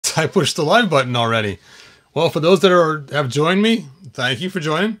I pushed the live button already. Well, for those that have joined me, thank you for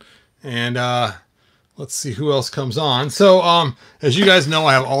joining. And let's see who else comes on. So as you guys know,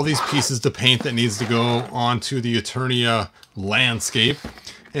 I have all these pieces to paint that needs to go onto the Eternia landscape.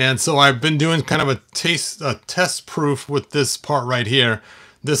 And so I've been doing kind of a test proof with this part right here.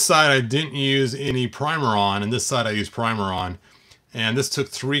 This side I didn't use any primer on, and this side I used primer on. And this took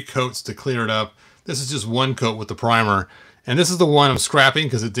 3 coats to clear it up. This is just 1 coat with the primer. And this is the one I'm scrapping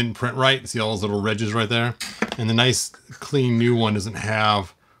because it didn't print right. See all those little ridges right there? And the nice, clean new one doesn't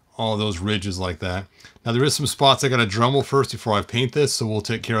have all those ridges like that. Now there is some spots I got to Dremel first before I paint this, so we'll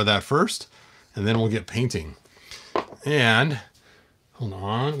take care of that first. And then we'll get painting. And, hold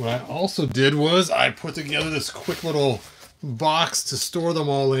on, what I also did was I put together this quick little box to store them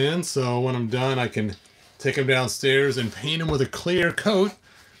all in. So when I'm done, I can take them downstairs and paint them with a clear coat.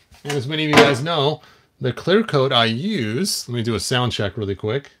 And as many of you guys know, the clear coat I use, let me do a sound check really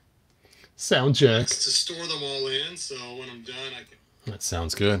quick. Sound check. To store them all in, so when I'm done, I can... That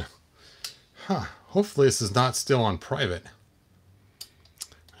sounds good. Huh. Hopefully this is not still on private.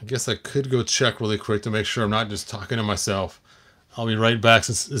 I guess I could go check really quick to make sure I'm not just talking to myself. I'll be right back.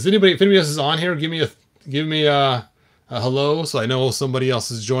 If anybody else is on here, give me a hello so I know somebody else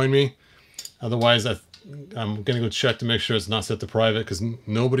has joined me. Otherwise, I'm going to go check to make sure it's not set to private because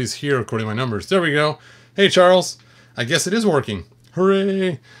nobody's here according to my numbers. There we go. Hey, Charles. I guess it is working.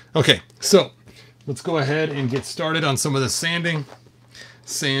 Hooray. Okay, so let's go ahead and get started on some of the sanding.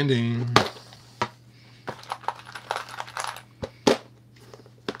 Sanding.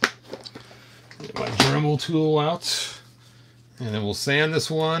 Get my Dremel tool out. And then we'll sand this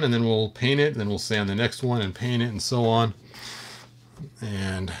one, and then we'll paint it, and then we'll sand the next one and paint it, and so on.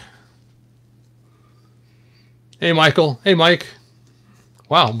 And... hey, Michael. Hey, Mike.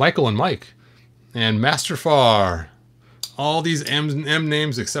 Wow, Michael and Mike. And Master Far. All these M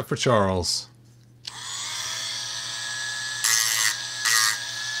names except for Charles.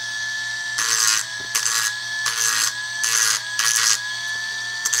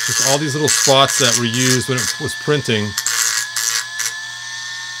 Just all these little spots that were used when it was printing.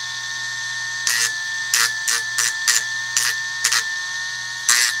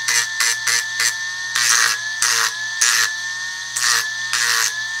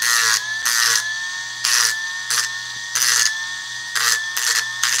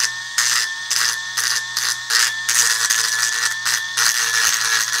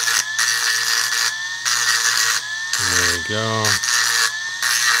 Go.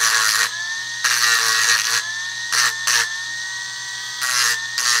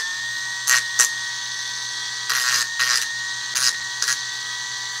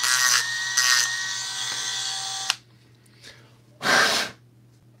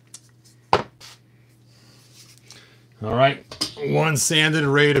 All right, one sanded,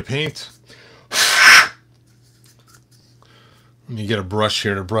 ready to paint. Let me get a brush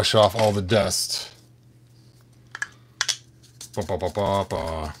here to brush off all the dust. Ba ba ba ba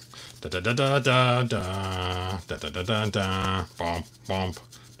ba. Da da da da da da. Da da da da da. Bump bump.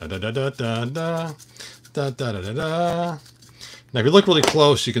 Da da da da da da. Da da da da da. Now, if you look really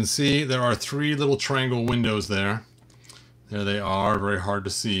close, you can see there are 3 little triangle windows there. There they are, very hard to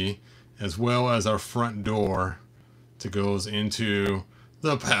see, as well as our front door that goes into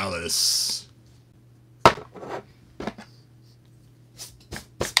the palace.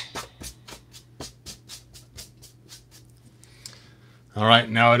 All right,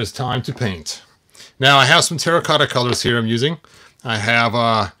 now it is time to paint. Now I have some terracotta colors here I'm using. I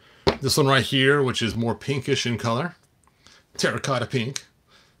have this one right here, which is more pinkish in color. Terracotta pink.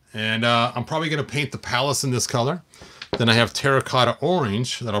 And I'm probably going to paint the palace in this color. Then I have terracotta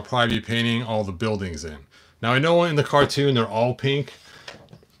orange that I'll probably be painting all the buildings in. Now I know in the cartoon they're all pink.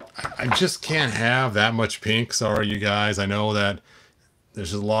 I just can't have that much pink. Sorry, you guys. I know that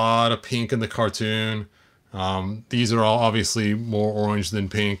there's a lot of pink in the cartoon. These are all obviously more orange than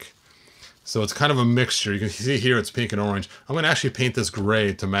pink. So it's kind of a mixture. You can see here it's pink and orange. I'm going to actually paint this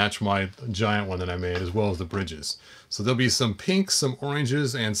gray to match my giant one that I made, as well as the bridges. So there'll be some pinks, some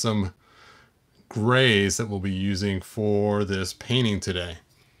oranges, and some grays that we'll be using for this painting today.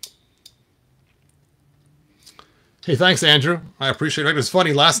 Hey, thanks, Andrew. I appreciate it. It was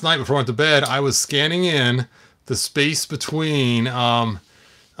funny, last night before I went to bed, I was scanning in the space between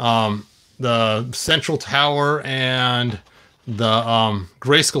the central tower and the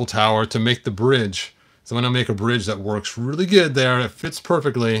Grayskull tower to make the bridge. So I'm going to make a bridge that works really good there. It fits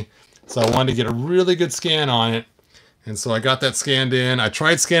perfectly. So I wanted to get a really good scan on it. And so I got that scanned in. I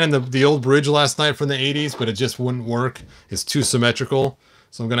tried scanning the old bridge last night from the 80s, but it just wouldn't work. It's too symmetrical.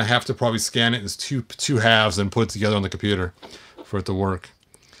 So I'm going to have to probably scan it as two halves and put it together on the computer for it to work.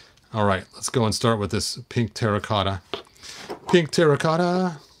 All right, let's go and start with this pink terracotta. Pink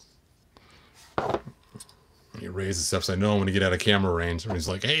terracotta. Let me raise this up so I know I'm going to get out of camera range. And he's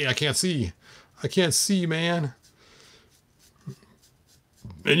like, hey, I can't see. I can't see, man.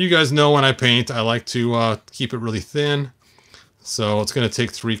 And you guys know when I paint, I like to keep it really thin. So it's going to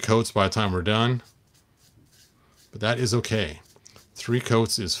take 3 coats by the time we're done. But that is okay. 3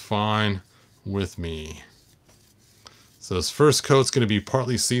 coats is fine with me. So this first coat's going to be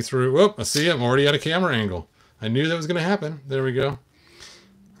partly see-through. Whoop, I see it. I'm already at a camera angle. I knew that was going to happen. There we go.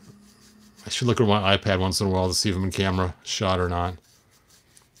 I should look at my iPad once in a while to see if I'm in camera shot or not.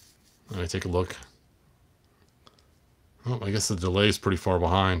 Let me take a look. Oh, I guess the delay is pretty far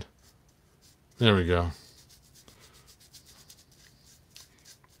behind. There we go.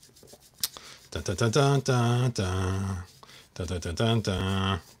 Dun, dun, dun, dun, dun, dun. Dun, dun, dun, dun,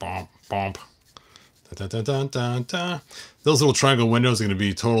 dun. Bump, bump. Dun, dun, dun, dun, dun. Those little triangle windows are going to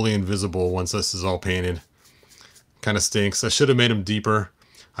be totally invisible once this is all painted. Kind of stinks. I should have made them deeper.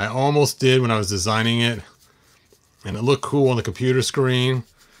 I almost did when I was designing it. And it looked cool on the computer screen.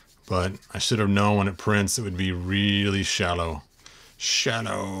 But I should have known when it prints it would be really shallow.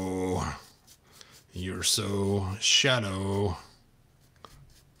 Shallow. You're so shallow.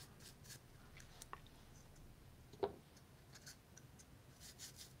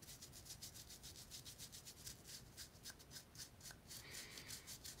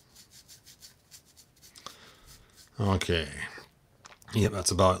 Okay. Yep,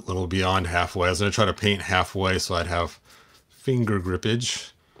 that's about a little beyond halfway. I was going to try to paint halfway so I'd have finger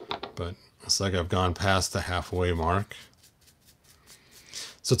grippage. But it's like I've gone past the halfway mark.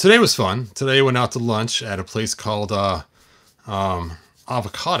 So today was fun. Today I went out to lunch at a place called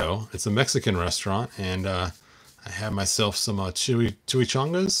Avocado. It's a Mexican restaurant. And I had myself some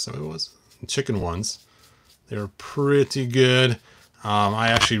chimichangas. So it was chicken ones. They're pretty good. I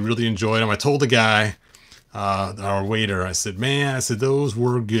actually really enjoyed them. I told the guy, our waiter, I said, man, I said, those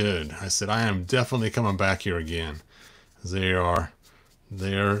were good. I said, I am definitely coming back here again.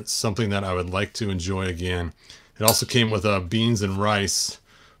 They're something that I would like to enjoy again. It also came with beans and rice.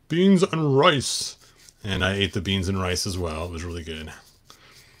 Beans and rice. And I ate the beans and rice as well. It was really good.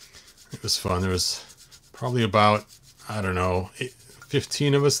 It was fun. There was probably about, I don't know,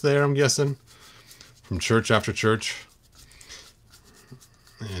 15 of us there, I'm guessing. From church after church.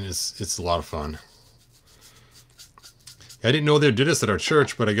 And it's a lot of fun. I didn't know they did this at our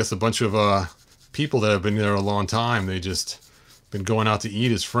church, but I guess a bunch of people that have been there a long time, they just been going out to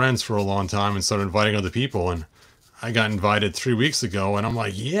eat as friends for a long time and started inviting other people. And I got invited 3 weeks ago, and I'm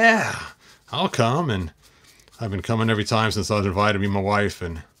like, yeah, I'll come. And I've been coming every time since I was invited, me and my wife.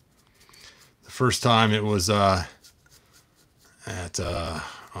 And the first time it was at,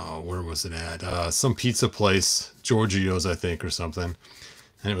 where was it at? Some pizza place, Giorgio's, I think, or something.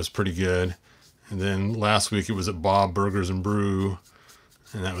 And it was pretty good. And then last week it was at Bob Burgers and Brew,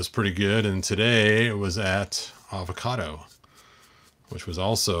 and that was pretty good. And today it was at Avocado, which was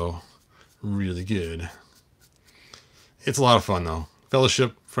also really good. It's a lot of fun though.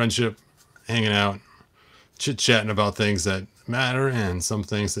 Fellowship, friendship, hanging out, chit-chatting about things that matter and some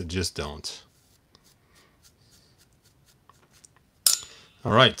things that just don't.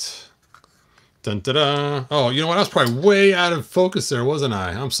 All right. Dun, da, da. Oh, you know what? I was probably way out of focus there, wasn't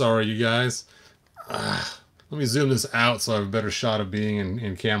I? I'm sorry, you guys. Let me zoom this out so I have a better shot of being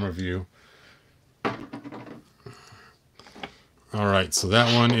in camera view. Alright, so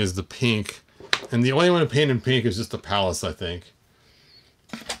that one is the pink. And the only one to paint in pink is just the palace, I think.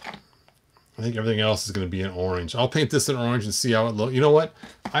 I think everything else is going to be in orange. I'll paint this in orange and see how it looks. You know what?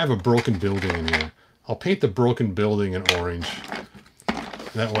 I have a broken building in here. I'll paint the broken building in orange.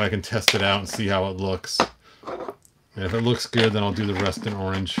 That way I can test it out and see how it looks. And if it looks good, then I'll do the rest in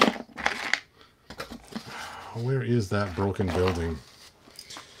orange. Where is that broken building?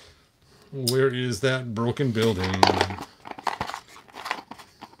 Where is that broken building?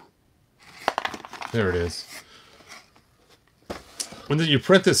 There it is. When you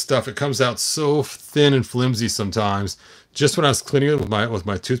print this stuff, it comes out so thin and flimsy sometimes. Just when I was cleaning it with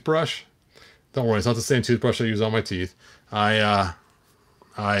my toothbrush, don't worry, it's not the same toothbrush I use on my teeth. I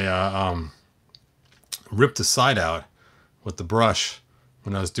ripped the side out with the brush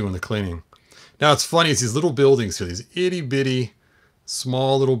when I was doing the cleaning. Now, it's funny, it's these little buildings here, these itty-bitty,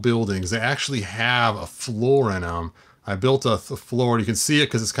 small little buildings. They actually have a floor in them. I built a floor. You can see it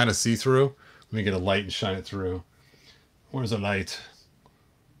because it's kind of see-through. Let me get a light and shine it through. Where's the light?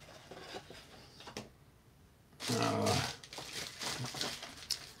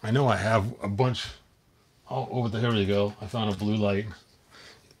 I know I have a bunch. Oh, over there. Here we go. I found a blue light.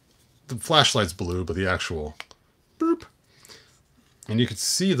 The flashlight's blue, but the actual boop. And you could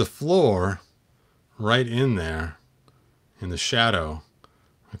see the floor right in there in the shadow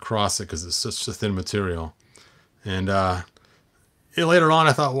across it because it's such a thin material. And later on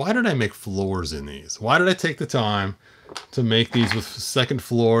I thought, why did I make floors in these? Why did I take the time to make these with second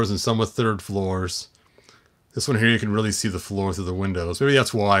floors and some with third floors? This one here, you can really see the floor through the windows. Maybe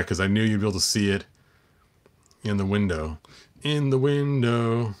that's why, because I knew you'd be able to see it in the window. In the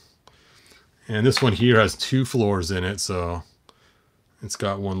window. And this one here has 2 floors in it, so it's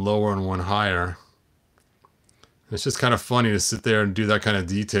got one lower and one higher. And it's just kind of funny to sit there and do that kind of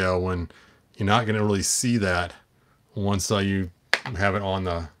detail when you're not going to really see that once you have it on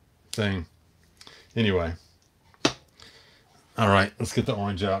the thing. Anyway. All right, let's get the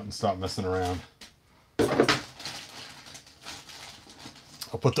orange out and stop messing around.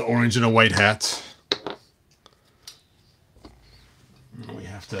 I'll put the orange in a white hat. We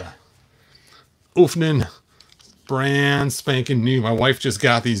have to opening brand spanking new. My wife just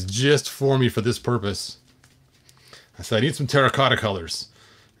got these just for me for this purpose. I said I need some terracotta colors,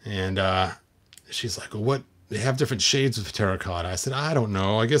 and she's like, well, what? They have different shades of terracotta. I said, I don't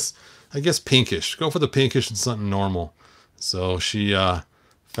know. I guess pinkish. Go for the pinkish and something normal. So she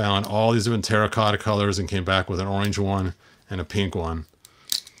found all these different terracotta colors and came back with an orange one and a pink one.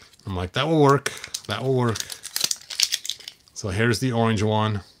 I'm like, that will work. That will work. So here's the orange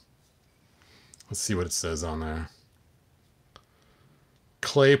one. Let's see what it says on there.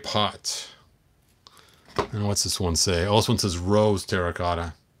 Clay pot. And what's this one say? Oh, this one says rose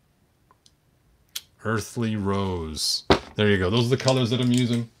terracotta. Earthly rose. There you go. Those are the colors that I'm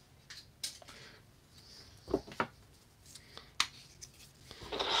using.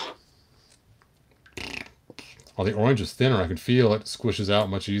 Oh, the orange is thinner. I can feel it squishes out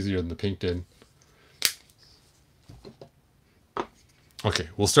much easier than the pink did. Okay,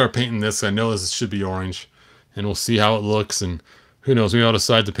 we'll start painting this. I know this should be orange, and we'll see how it looks, and who knows, maybe I'll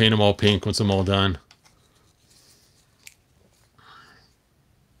decide to paint them all pink once I'm all done.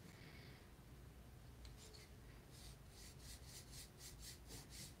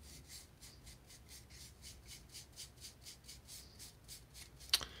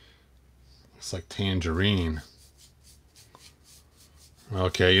 Looks like tangerine.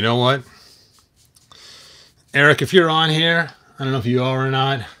 Okay, you know what? Eric, if you're on here, I don't know if you are or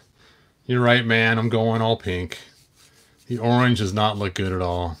not. You're right, man. I'm going all pink. The orange does not look good at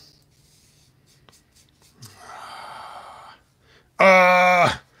all.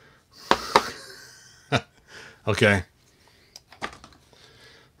 Okay.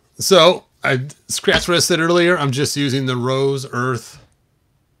 So, I scratched what I said earlier. I'm just using the rose earth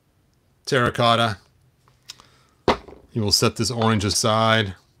terracotta. You will set this orange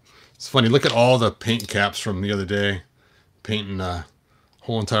aside. It's funny, look at all the paint caps from the other day. Painting the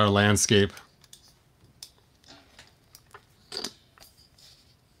whole entire landscape.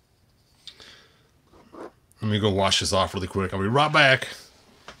 Let me go wash this off really quick. I'll be right back.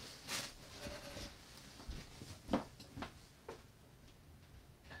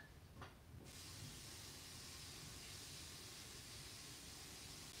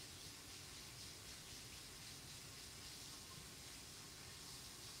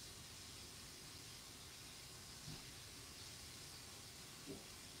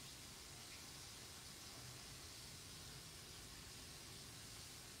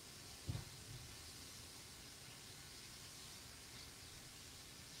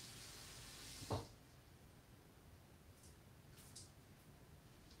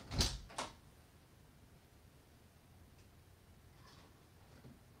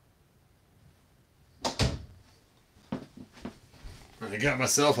 I got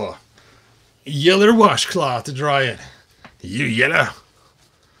myself a yeller washcloth to dry it. You yeller.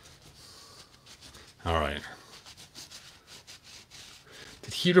 Alright.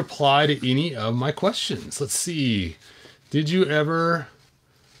 Did he reply to any of my questions? Let's see. Did you ever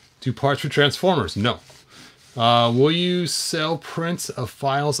do parts for Transformers? No. Will you sell prints of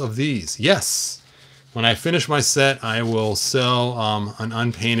files of these? Yes. When I finish my set, I will sell an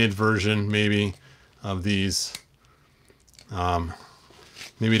unpainted version, maybe, of these.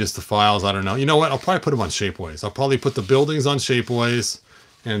 Maybe just the files, I don't know. You know what? I'll probably put them on Shapeways. I'll probably put the buildings on Shapeways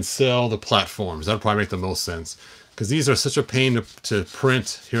and sell the platforms. That'll probably make the most sense. Because these are such a pain to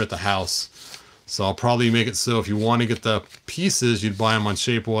print here at the house. So I'll probably make it so if you want to get the pieces, you'd buy them on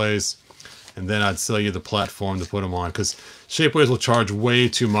Shapeways. And then I'd sell you the platform to put them on. Because Shapeways will charge way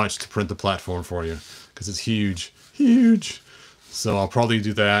too much to print the platform for you. Because it's huge. Huge. So I'll probably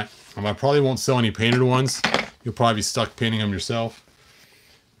do that. I probably won't sell any painted ones. You'll probably be stuck painting them yourself.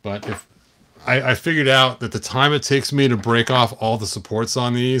 But if I figured out that the time it takes me to break off all the supports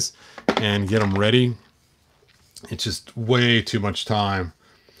on these and get them ready, It's just way too much time,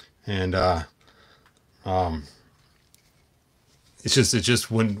 and it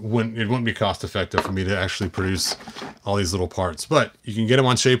just wouldn't be cost effective for me to actually produce all these little parts. But you can get them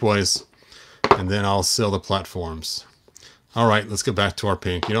on Shapeways, and then I'll sell the platforms. All right, let's get back to our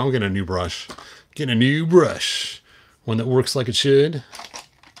pink. You know, I'm getting a new brush. Getting a new brush, one that works like it should.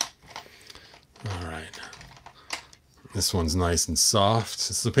 All right. This one's nice and soft.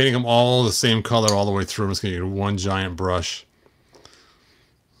 So painting them all the same color all the way through, I'm just going to get one giant brush.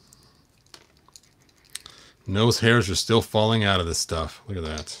 Nose hairs are still falling out of this stuff. Look at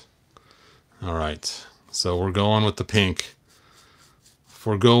that. All right. So we're going with the pink.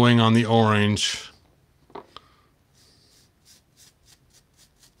 Foregoing on the orange.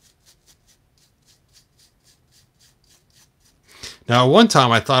 Now, one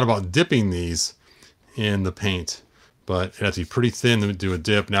time I thought about dipping these in the paint, but it has to be pretty thin to do a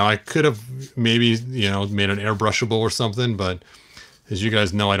dip. Now, I could have maybe, you know, made an airbrushable or something, but as you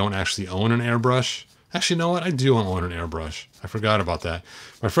guys know, I don't actually own an airbrush. Actually, you know what? I do own an airbrush. I forgot about that.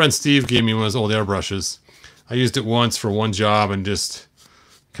 My friend Steve gave me one of his old airbrushes. I used it once for one job and just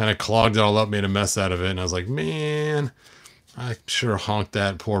kind of clogged it all up, made a mess out of it. And I was like, man, I sure honked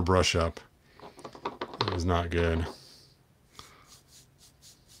that poor brush up. It was not good.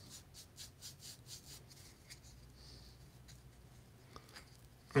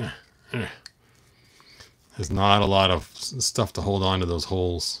 There's not a lot of stuff to hold on to those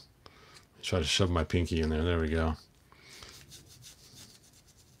holes. Try to shove my pinky in there. There we go.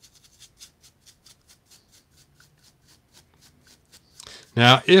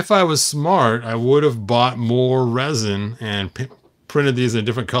 Now, if I was smart, I would have bought more resin and printed these in a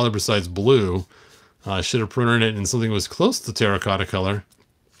different color besides blue. I should have printed it in something that was close to terracotta color.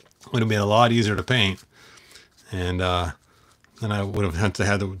 It would have been a lot easier to paint. And then I would have had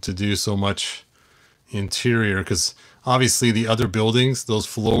to do so much interior, because obviously the other buildings, those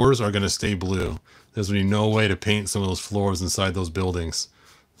floors are going to stay blue. There's going to be no way to paint some of those floors inside those buildings.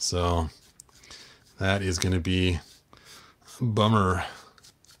 So that is going to be a bummer.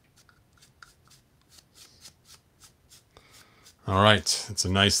 All right, it's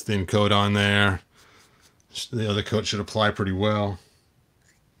a nice thin coat on there. The other coat should apply pretty well.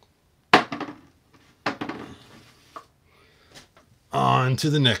 On to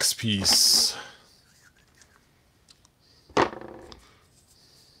the next piece.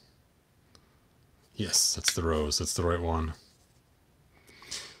 Yes, that's the rose. That's the right one.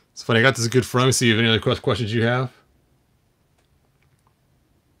 It's funny, I got this good from. Let me see if any other questions you have.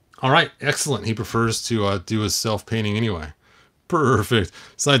 All right, excellent. He prefers to do his self-painting anyway. Perfect.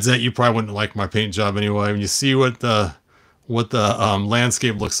 Besides that, you probably wouldn't like my paint job anyway. When you see what the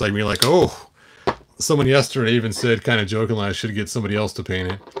landscape looks like, you're like, oh. Someone yesterday even said, kind of jokingly, I should get somebody else to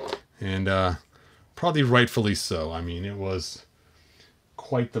paint it. And probably rightfully so. I mean, it was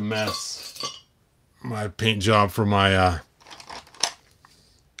quite the mess. My paint job for my...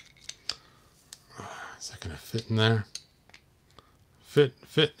 is that going to fit in there? Fit.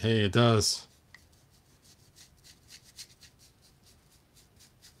 Hey, it does.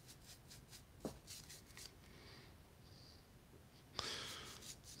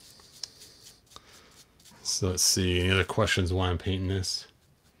 So let's see, any other questions why I'm painting this?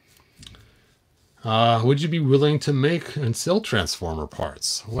 Would you be willing to make and sell transformer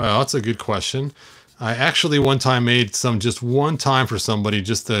parts? Well, that's a good question. I actually one time made some just one time for somebody,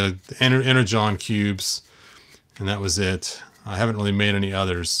 just the Energon cubes, and that was it. I haven't really made any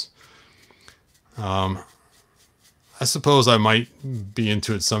others. I suppose I might be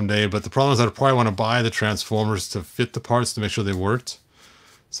into it someday, but the problem is I'd probably want to buy the transformers to fit the parts to make sure they worked.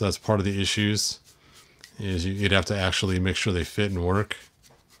 So that's part of the issues. Is you'd have to actually make sure they fit and work.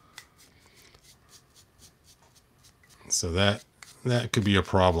 So that could be a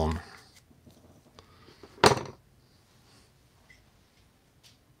problem.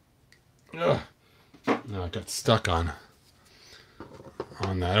 Ugh. No, I got stuck on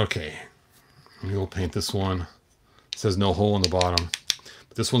that. Okay, maybe we'll paint this one. It says no hole in the bottom,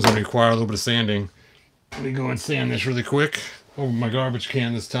 but this one's going to require a little bit of sanding. Let me go and sand this really quick over my garbage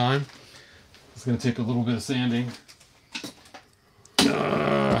can this time. It's going to take a little bit of sanding.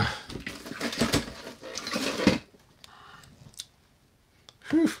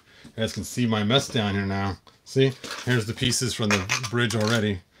 You guys can see my mess down here now. See? Here's the pieces from the bridge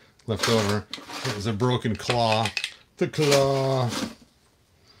already left over. It was a broken claw. The claw.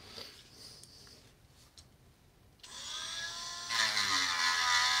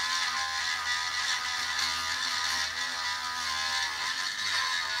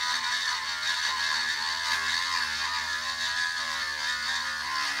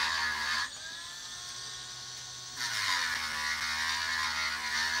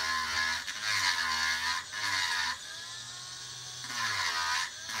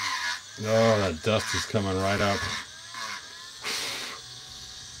 Oh, that dust is coming right up.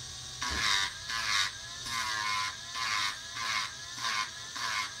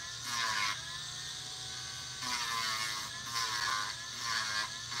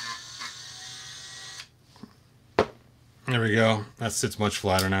 There we go. That sits much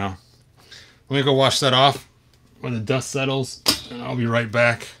flatter now. Let me go wash that off when the dust settles, and I'll be right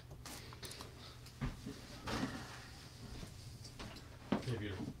back.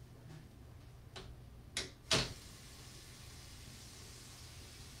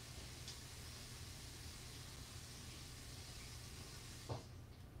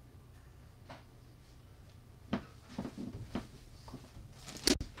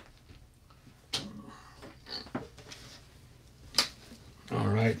 All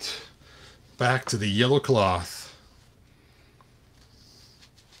right, back to the yellow cloth.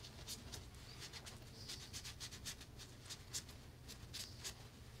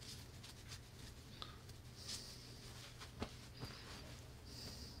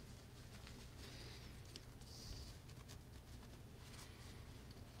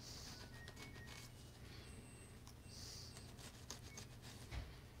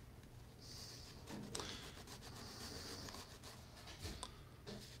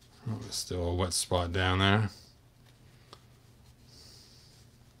 Oh, there's still a wet spot down there.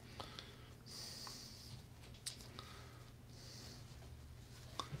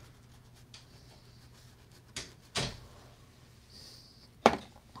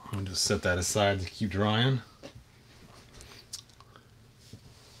 I'll just set that aside to keep drying.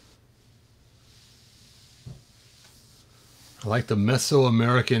 I like the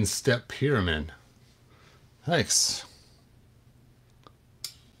Mesoamerican step pyramid. Thanks.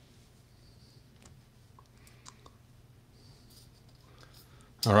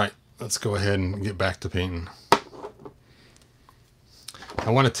 All right, let's go ahead and get back to painting. I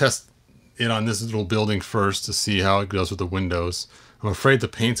want to test it on this little building first to see how it goes with the windows. I'm afraid the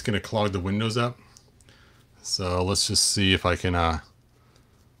paint's going to clog the windows up. So let's just see if I can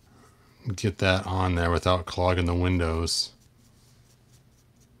get that on there without clogging the windows.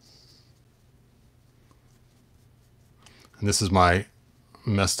 And this is my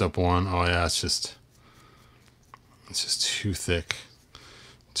messed up one. Oh yeah, it's just too thick.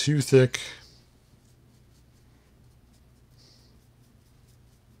 Too thick.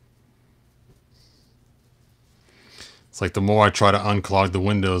 It's like the more I try to unclog the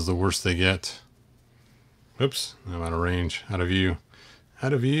windows, the worse they get. Oops, I'm out of range, out of view.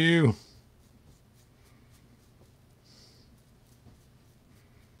 Out of view.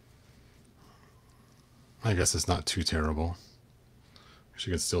 I guess it's not too terrible.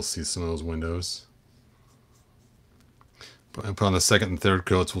 You can still see some of those windows. But on the second and third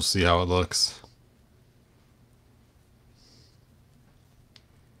coats, we'll see how it looks.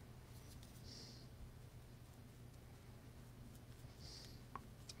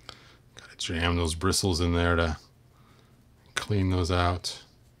 Gotta jam those bristles in there to clean those out.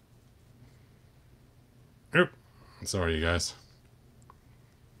 Oop. Sorry, you guys.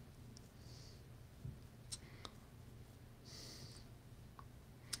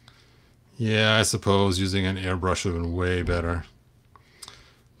 Yeah, I suppose using an airbrush would have been way better.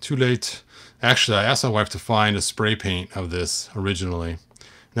 Too late. Actually, I asked my wife to find a spray paint of this originally.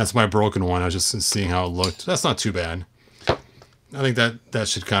 That's my broken one. I was just seeing how it looked. That's not too bad. I think that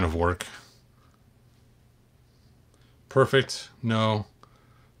should kind of work. Perfect? No.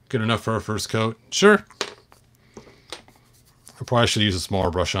 Good enough for our first coat? Sure. I probably should use a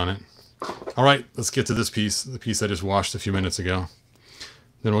smaller brush on it. All right, let's get to this piece. The piece I just washed a few minutes ago.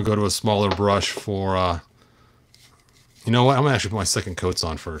 Then we'll go to a smaller brush for, you know what? I'm going to actually put my second coats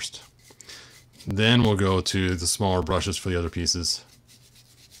on first. Then we'll go to the smaller brushes for the other pieces.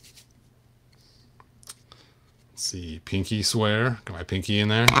 Let's see, pinky swear. Got my pinky in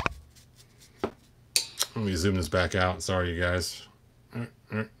there. Let me zoom this back out. Sorry, you guys.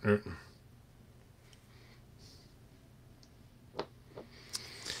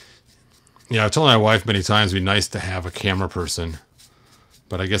 Yeah, I've told my wife many times it'd be nice to have a camera person.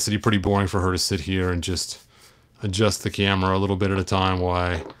 But I guess it'd be pretty boring for her to sit here and just adjust the camera a little bit at a time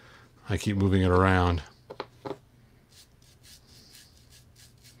while I keep moving it around.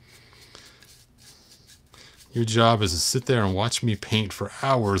 Your job is to sit there and watch me paint for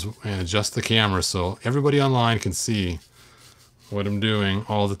hours and adjust the camera so everybody online can see what I'm doing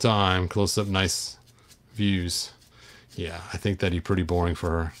all the time. Close up, nice views. Yeah, I think that'd be pretty boring for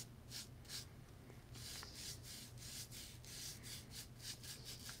her.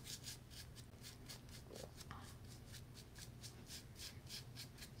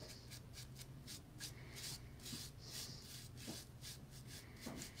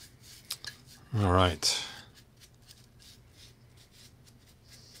 All right.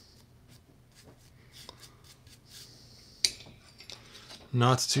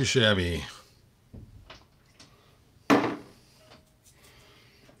 Not too shabby. All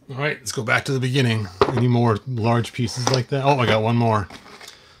right, let's go back to the beginning. Any more large pieces like that? Oh, I got one more.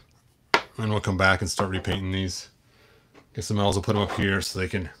 And we'll come back and start repainting these. Guess I might as well put them up here so they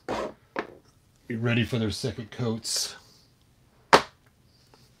can be ready for their second coats.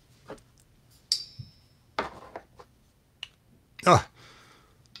 Ah.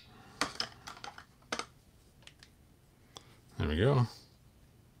 There we go.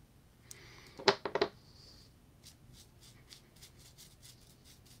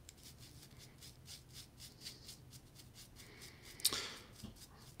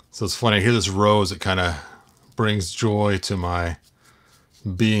 So it's funny, I hear this rose, it kind of brings joy to my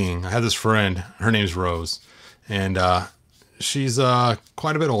being. I have this friend, her name's Rose, and she's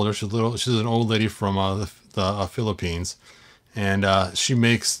quite a bit older. She's an old lady from the Philippines, and she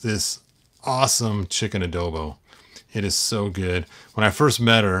makes this awesome chicken adobo. It is so good. When I first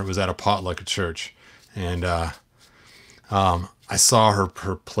met her, it was at a potluck at church, and I saw her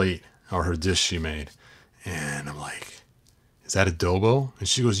plate or her dish she made, and I'm like, is that adobo? And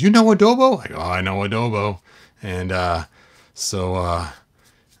she goes, you know adobo? I go, oh, I know adobo. And so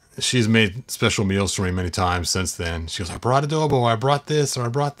she's made special meals for me many times since then. She goes, I brought adobo, I brought this, or I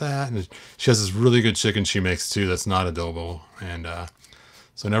brought that. And she has this really good chicken she makes too that's not adobo. And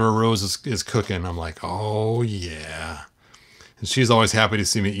so whenever Rose is cooking, I'm like, oh yeah. And she's always happy to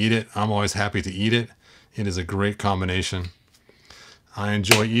see me eat it. I'm always happy to eat it. It is a great combination. I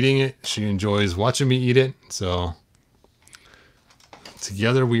enjoy eating it. She enjoys watching me eat it. So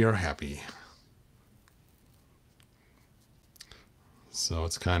together we are happy. So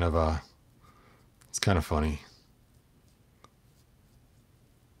it's kind of funny.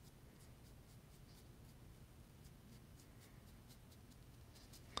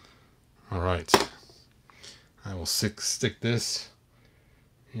 All right, I will stick this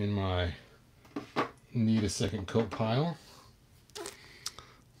in my need a second coat pile,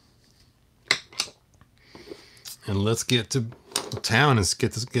 and let's get to town and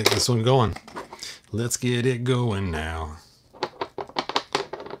get this one going. Let's get it going now.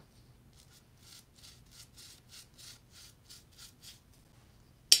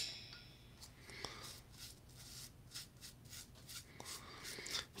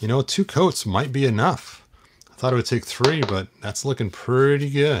 You know, 2 coats might be enough. I thought it would take 3, but that's looking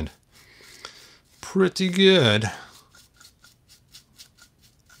pretty good. Pretty good.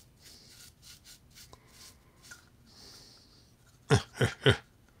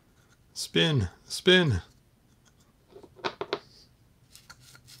 Spin, spin.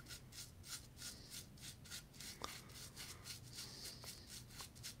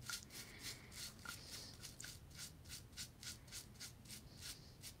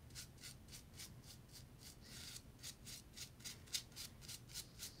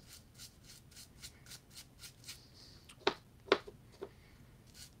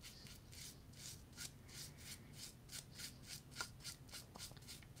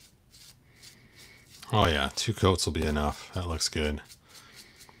 Oh yeah, 2 coats will be enough. That looks good.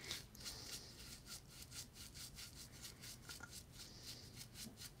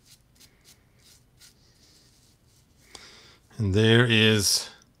 And there is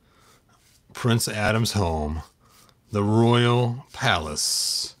Prince Adam's home, the Royal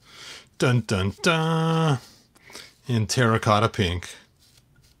Palace. Dun dun dun! In terracotta pink.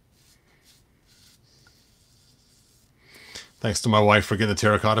 Thanks to my wife for getting the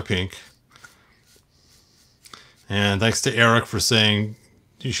terracotta pink. And thanks to Eric for saying,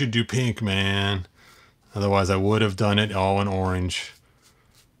 you should do pink, man. Otherwise, I would have done it all in orange.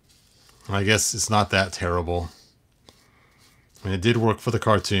 I guess it's not that terrible. I mean, it did work for the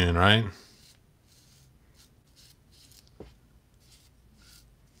cartoon, right?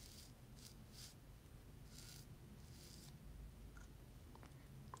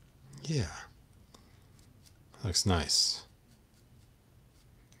 Yeah. Looks nice.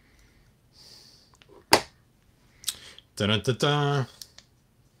 Da-da-da-da.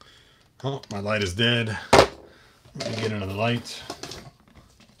 Oh, my light is dead. Let me get another light.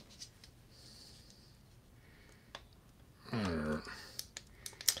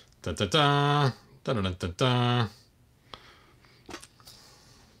 Da-da-da. Da-da-da-da-da.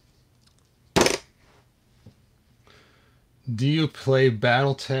 Do you play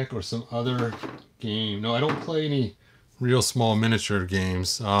Battletech or some other game? No, I don't play any real small miniature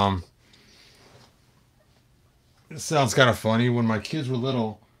games. It sounds kind of funny. When my kids were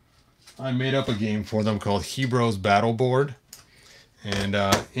little, I made up a game for them called Hebrews Battle Board. And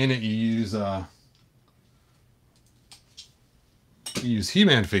in it you use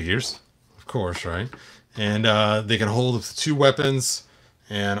He-Man figures, of course, right? And they can hold 2 weapons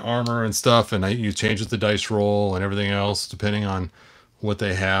and armor and stuff, and you change the dice roll and everything else depending on what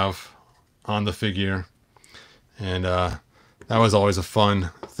they have on the figure. And that was always a fun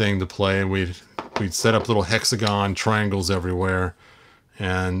thing to play. We'd set up little hexagon triangles everywhere,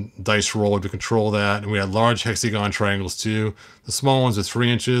 and dice roll to control that. And we had large hexagon triangles too. The small ones were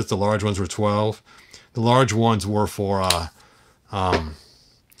 3 inches. The large ones were 12. The large ones were for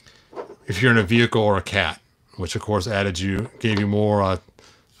if you're in a vehicle or a cat, which of course gave you more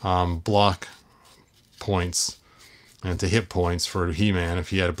block points and to hit points for He-Man if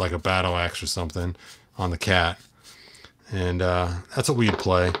he had like a battle axe or something on the cat. And that's what we'd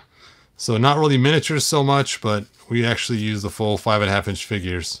play. So not really miniatures so much, but we actually use the full 5.5-inch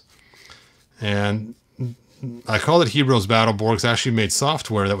figures. And I call it Heroes Battle Board because I actually made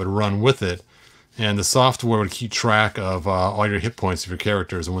software that would run with it. And the software would keep track of all your hit points of your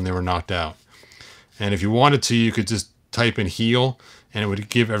characters and when they were knocked out. And if you wanted to, you could just type in heal, and it would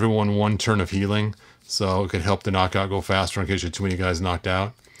give everyone 1 turn of healing. So it could help the knockout go faster in case you had too many guys knocked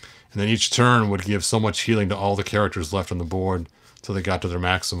out. And then each turn would give so much healing to all the characters left on the board till they got to their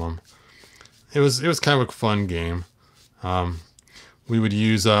maximum. It was kind of a fun game. We would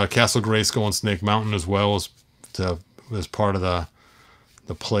use Castle Grayskull and Snake Mountain as well as part of the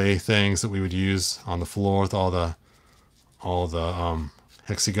play things that we would use on the floor with all the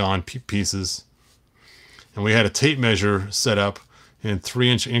hexagon pieces. And we had a tape measure set up in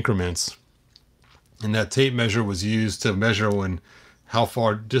 3-inch increments. And that tape measure was used to measure how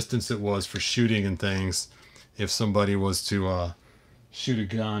far distance it was for shooting and things if somebody was to shoot a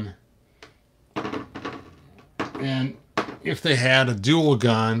gun. And if they had a dual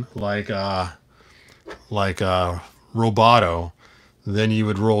gun like Roboto, then you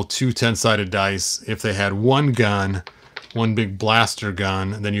would roll 2 10-sided dice. If they had 1 gun, 1 big blaster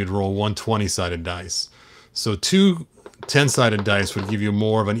gun, then you'd roll 1 20-sided dice. So 2 10-sided dice would give you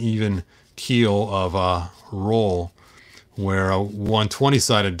more of an even keel of roll, where 1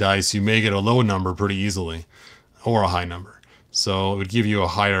 20-sided dice, you may get a low number pretty easily, or a high number. So it would give you a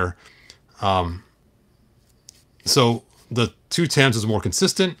higher... so the 2 10s is more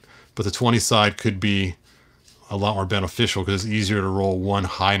consistent, but the 20 side could be a lot more beneficial because it's easier to roll 1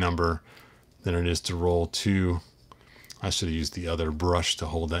 high number than it is to roll 2. I should have used the other brush to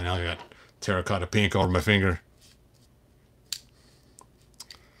hold that. Now I got terracotta pink all over my finger.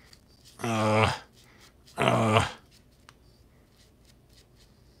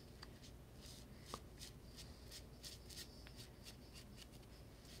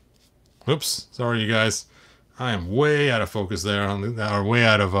 Oops, sorry you guys. I am way out of focus there, or way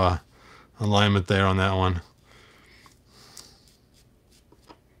out of alignment there on that one.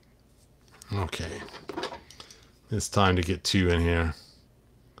 Okay, it's time to get 2 in here.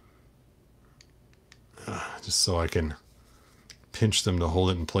 Just so I can pinch them to hold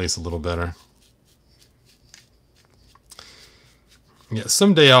it in place a little better. Yeah,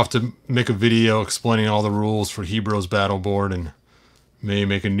 someday I'll have to make a video explaining all the rules for Heroes Battle Board, and may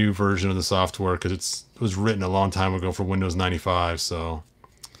make a new version of the software because it was written a long time ago for Windows 95, so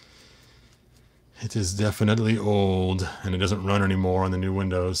it is definitely old and it doesn't run anymore on the new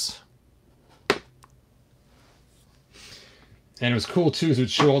Windows. And it was cool too, because it would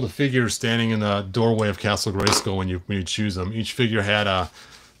show all the figures standing in the doorway of Castle Grayskull when you choose them. Each figure had a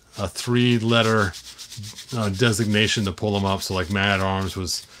 3-letter designation to pull them up. So like Man-at-Arms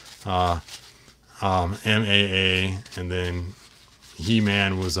was MAA, and then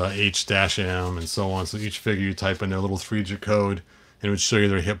He-Man was H-M, and so on. So each figure you type in their little 3-digit code, and it would show you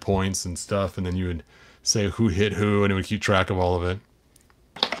their hit points and stuff, and then you would say who hit who, and it would keep track of all of it.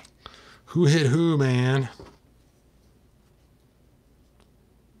 Who hit who, man?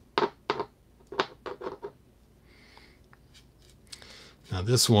 Now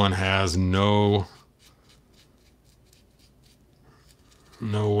this one has no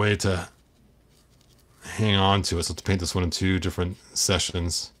way to hang on to it, so I have to paint this one in 2 different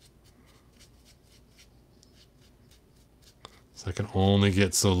sessions. So I can only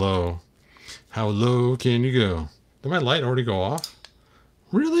get so low. How low can you go? Did my light already go off?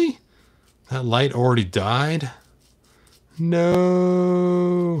 Really? That light already died?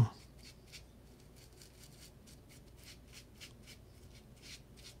 No.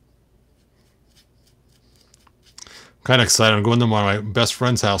 Kind of excited. I'm going to my best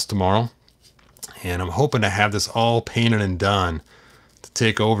friend's house tomorrow, and I'm hoping to have this all painted and done to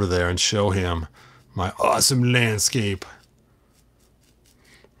take over there and show him my awesome landscape.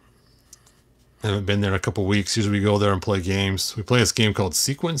 I haven't been there in a couple weeks. Usually we go there and play games. We play this game called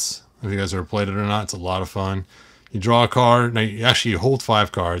Sequence. If you guys ever played it or not, it's a lot of fun. You draw a card. Now, you hold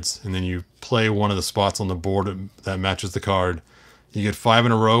 5 cards, and then you play one of the spots on the board that matches the card. You get 5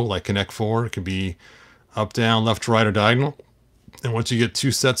 in a row, like Connect 4. It could be up, down, left, right, or diagonal. And once you get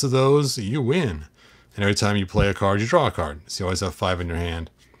 2 sets of those, you win. And every time you play a card, you draw a card. So you always have 5 in your hand.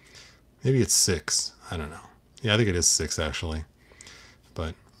 Maybe it's 6. I don't know. Yeah, I think it is 6, actually.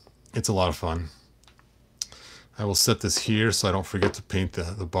 But it's a lot of fun. I will set this here so I don't forget to paint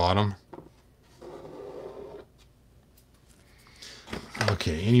the bottom.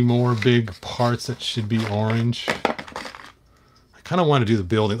 Okay, any more big parts that should be orange? I kind of want to do the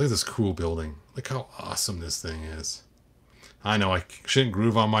building. Look at this cool building. Look how awesome this thing is. I know I shouldn't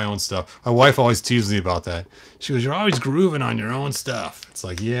groove on my own stuff. My wife always teases me about that. She goes, "You're always grooving on your own stuff." It's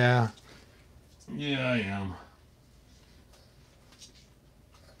like, yeah. Yeah, I am.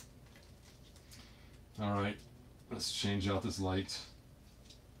 All right, let's change out this light.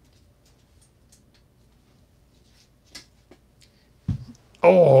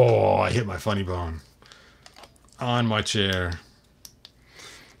 Oh, I hit my funny bone on my chair.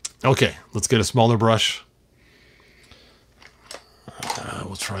 Okay, let's get a smaller brush.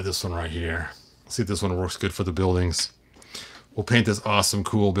 We'll try this one right here. See if this one works good for the buildings. We'll paint this awesome,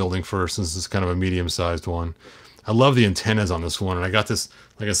 cool building first, since it's kind of a medium-sized one. I love the antennas on this one, and I got this,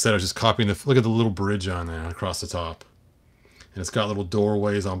 like I said, I was just copying the, look at the little bridge on there across the top. And it's got little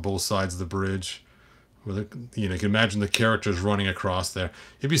doorways on both sides of the bridge. Where you know, you can imagine the characters running across there.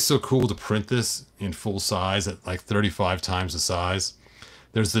 It'd be so cool to print this in full size at like 35 times the size.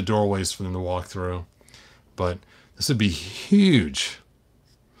 There's the doorways for them to walk through. But this would be huge.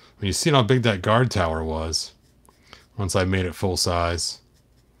 When you see how big that guard tower was, once I made it full size.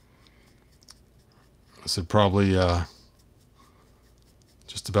 This would probably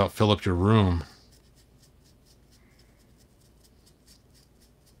just about fill up your room.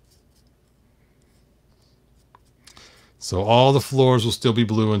 So all the floors will still be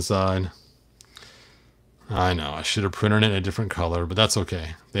blue inside. I know, I should have printed it in a different color, but that's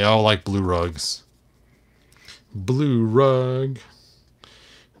okay. They all like blue rugs. Blue rug.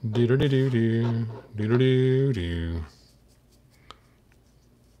 Do-do-do-do-do. Do-do-do-do.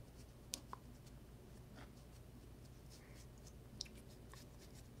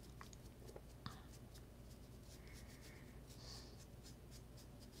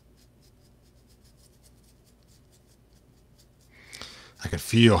 I can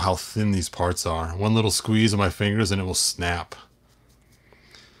feel how thin these parts are. One little squeeze of my fingers and it will snap.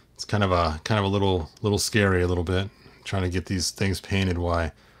 It's kind of a little scary a little bit, trying to get these things painted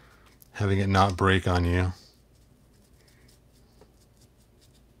while having it not break on you.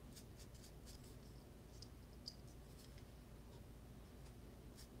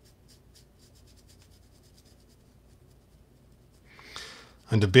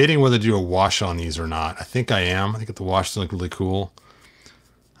 I'm debating whether to do a wash on these or not. I think I am. I think the wash is look really cool.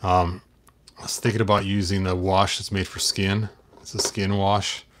 I was thinking about using the wash that's made for skin. It's a skin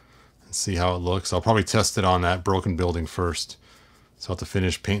wash. And see how it looks. I'll probably test it on that broken building first. So I'll have to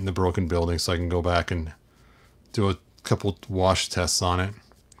finish painting the broken building so I can go back and do a couple wash tests on it.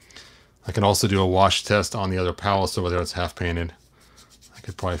 I can also do a wash test on the other palace over there that's half painted. I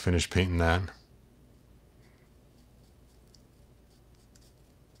could probably finish painting that.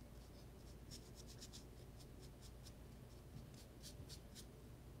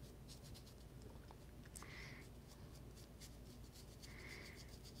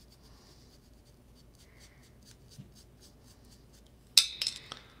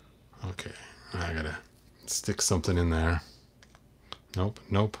 Okay, I gotta stick something in there. Nope,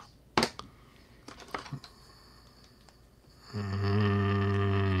 nope.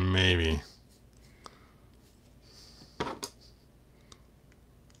 Maybe.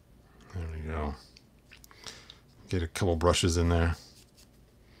 There we go. Get a couple brushes in there.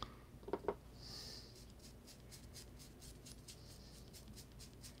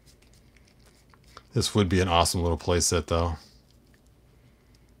 This would be an awesome little playset, though.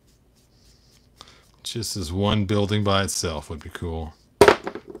 Just as one building by itself would be cool.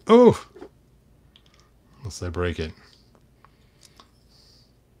 Oh! Unless I break it.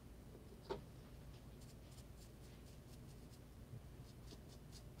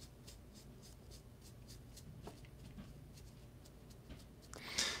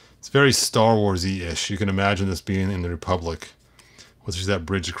 It's very Star Wars-y-ish. You can imagine this being in the Republic. Which is that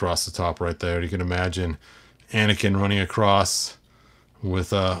bridge across the top right there. You can imagine Anakin running across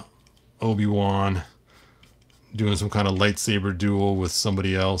with Obi-Wan doing some kind of lightsaber duel with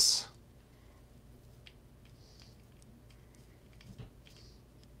somebody else.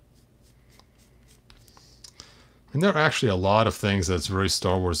 And there are actually a lot of things that's very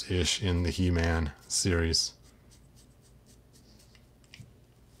Star Wars-ish in the He-Man series.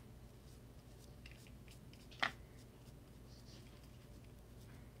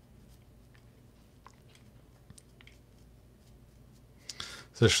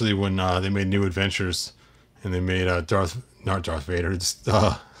 Especially when they made New Adventures and they made not Darth Vader, just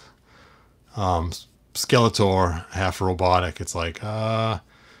Skeletor half robotic. It's like,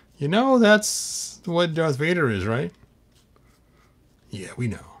 you know, that's what Darth Vader is, right? Yeah, we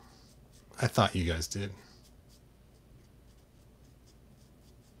know. I thought you guys did.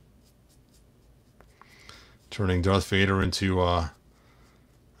 Turning Darth Vader into,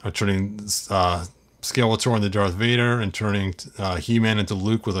 turning Skeletor into Darth Vader and turning He-Man into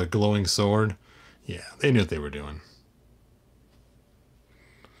Luke with a glowing sword. Yeah, they knew what they were doing.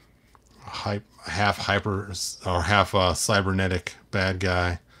 Half hyper or half cybernetic bad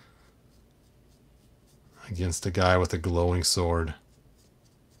guy against a guy with a glowing sword.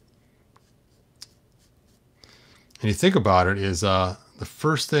 And you think about it, is the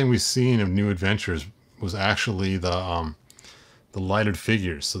first thing we've seen of New Adventures was actually the lighted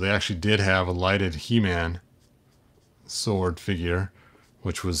figures. So they actually did have a lighted He-Man sword figure,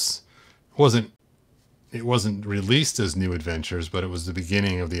 which wasn't released as New Adventures, but it was the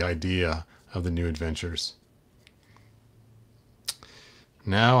beginning of the idea of the New Adventures.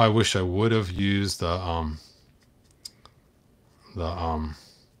 Now I wish I would have used the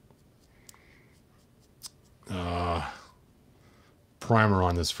primer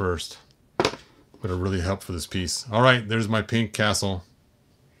on this first. Would have really helped for this piece. All right, there's my pink castle.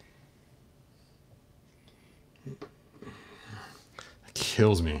 It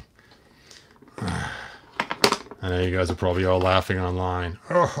kills me. I know you guys are probably all laughing online.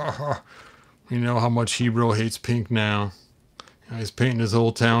 You know how much Hebrew hates pink now. He's painting his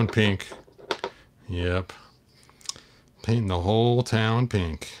whole town pink. Yep. Painting the whole town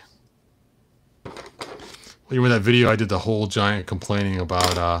pink. Well, you remember that video I did, the whole giant complaining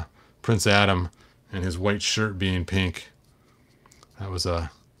about Prince Adam and his white shirt being pink. That was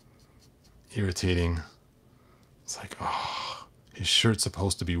irritating. It's like, oh, his shirt's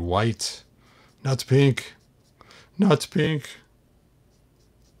supposed to be white, not pink. Not pink.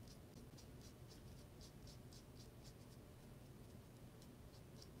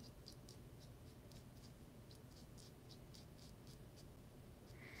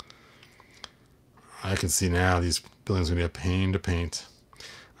 I can see now these buildings are going to be a pain to paint.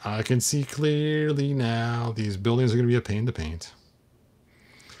 I can see clearly now these buildings are going to be a pain to paint.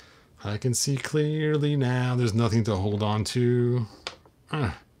 I can see clearly now there's nothing to hold on to.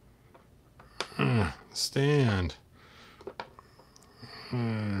 Stand.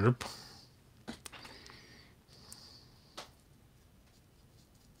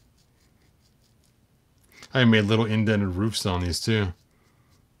 I made little indented roofs on these too.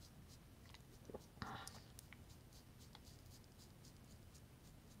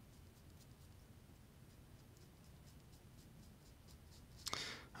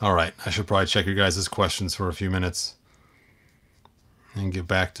 All right, I should probably check your guys' questions for a few minutes and get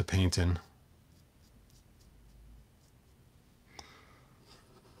back to painting.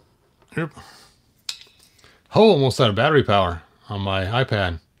 Yep. Oh, almost out of battery power on my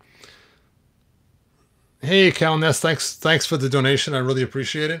iPad. Hey, Cal Ness, thanks for the donation. I really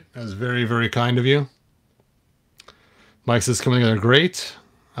appreciate it. That was very, very kind of you. Mike says, coming together great.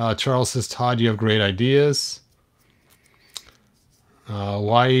 Charles says, Todd, you have great ideas.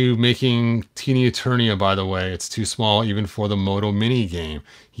 Why are you making Teeny Eternia, by the way? It's too small even for the Moto mini game.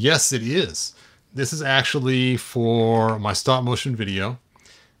 Yes, it is. This is actually for my stop motion video.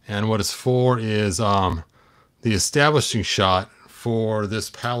 And what it's for is the establishing shot for this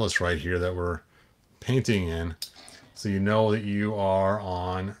palace right here that we're painting in. So you know that you are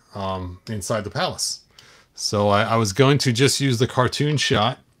on inside the palace. So I was going to just use the cartoon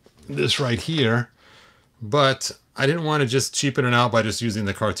shot, this right here, but I didn't want to just cheapen it out by just using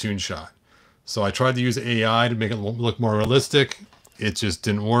the cartoon shot. So I tried to use AI to make it look more realistic. It just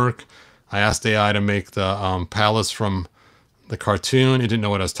didn't work. I asked AI to make the palace from the cartoon. It didn't know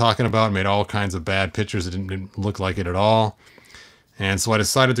what I was talking about. It made all kinds of bad pictures. It didn't look like it at all. And so I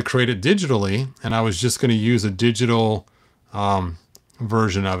decided to create it digitally, and I was just going to use a digital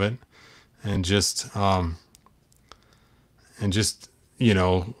version of it and just you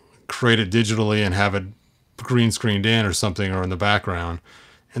know, create it digitally and have it green screened in or something, or in the background.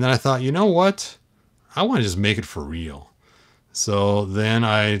 And then I thought, you know what? I want to just make it for real. So then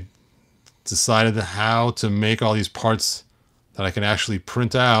I decided how to make all these parts that I can actually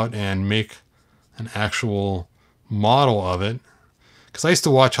print out and make an actual model of it. Because I used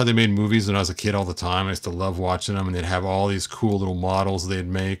to watch how they made movies when I was a kid all the time. I used to love watching them, and they'd have all these cool little models they'd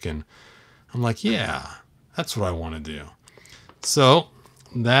make, and I'm like, yeah, that's what I want to do. So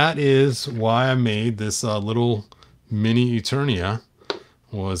that is why I made this little mini Eternia,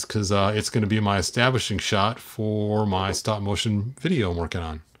 was because it's going to be my establishing shot for my stop motion video I'm working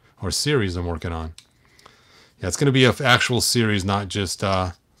on, or series I'm working on. Yeah, it's going to be an actual series, not just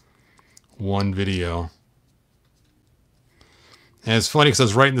one video. And it's funny because I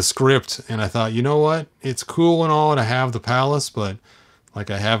was writing the script and I thought, you know what? It's cool and all to have the palace, but like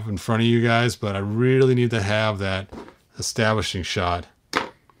I have in front of you guys, but I really need to have that establishing shot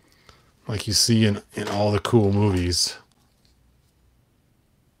like you see in all the cool movies.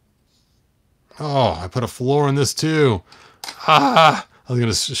 Oh, I put a floor in this too. Ah! I was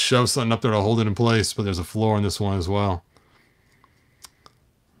going to shove something up there to hold it in place, but there's a floor in this one as well.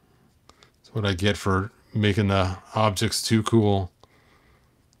 That's what I get for making the objects too cool.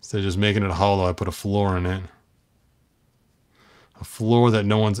 Instead of just making it hollow, I put a floor in it. A floor that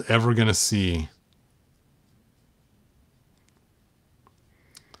no one's ever going to see.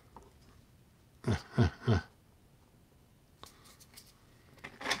 Oh,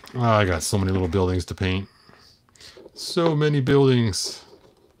 I got so many little buildings to paint. So many buildings.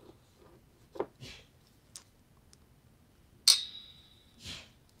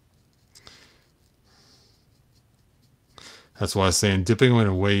 That's why I was saying dipping them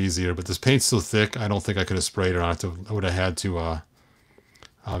in way easier, but this paint's so thick, I don't think I could have sprayed it on it. I would have had to,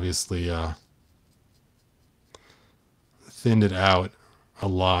 obviously, thinned it out a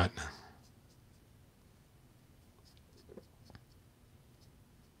lot.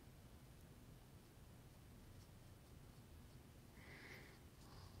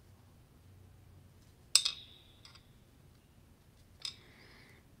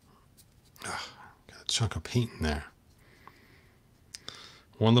 Got a chunk of paint in there.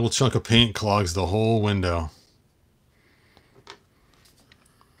 One little chunk of paint clogs the whole window.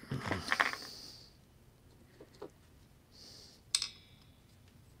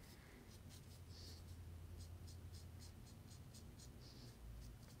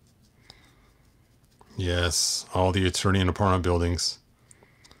 Yes, all the Eternia apartment buildings.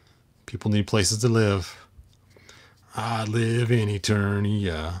 People need places to live. I live in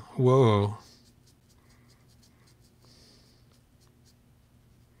Eternia. Whoa.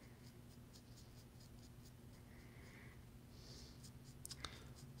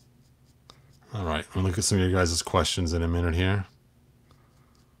 All right, I'll look at some of your guys' questions in a minute here.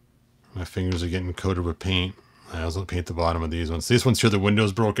 My fingers are getting coated with paint. I also paint the bottom of these ones. These ones here, the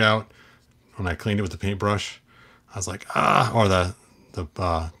windows broke out when I cleaned it with the paintbrush. I was like, or the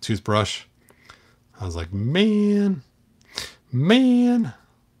toothbrush. I was like, man.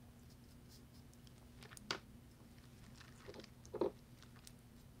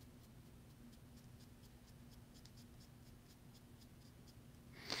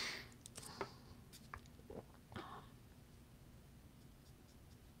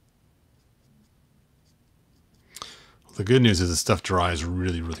 The good news is this stuff dries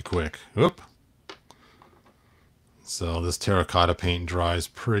really, really quick. Oop. So this terracotta paint dries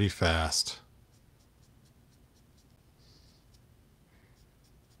pretty fast.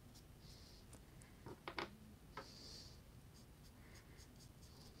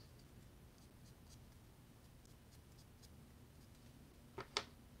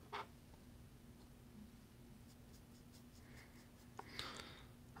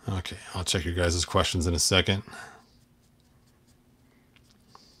 Okay, I'll check your guys' questions in a second.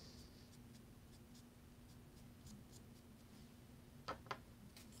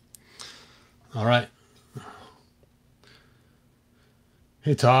 All right.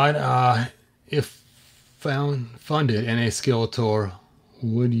 Hey Todd, if funded NA Skeletor,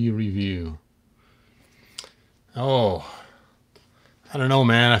 would you review? Oh, I don't know,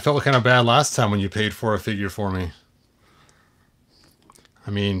 man. I felt kind of bad last time when you paid for a figure for me. I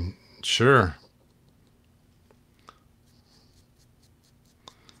mean, sure.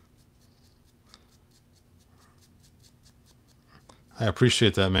 I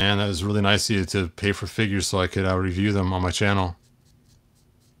appreciate that, man. That was really nice of you to pay for figures so I could review them on my channel.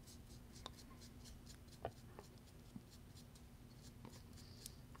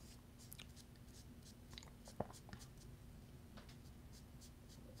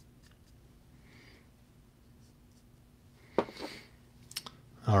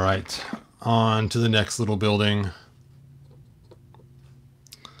 All right, on to the next little building.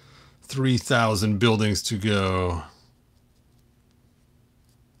 3,000 buildings to go.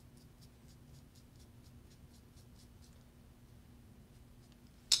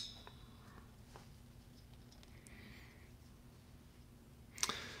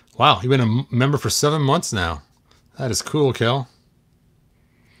 Wow, you've been a member for 7 months now. That is cool, Kel.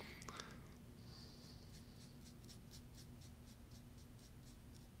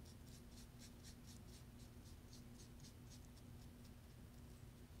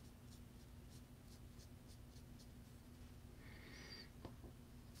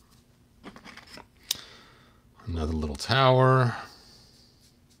 Another little tower.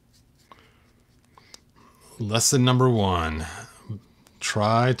 Lesson number 1.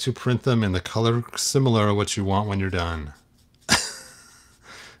 Try to print them in the color similar to what you want when you're done. At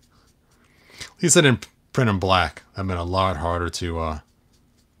least I didn't print them black. That'd been a lot harder to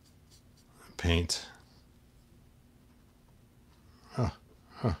paint.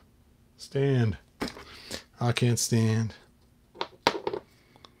 Stand. I can't stand.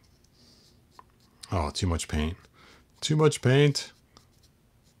 Oh, too much paint. Too much paint.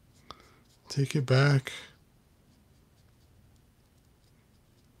 Take it back.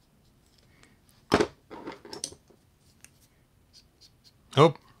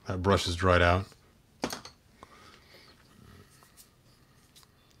 Oh, that brush is dried out.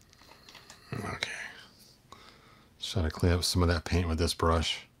 Okay. Just trying to clean up some of that paint with this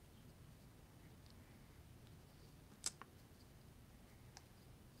brush.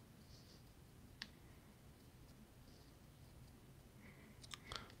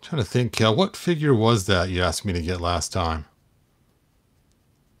 Trying to think, Kel, what figure was that you asked me to get last time?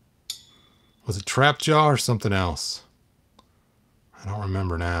 Was it Trapjaw or something else? I don't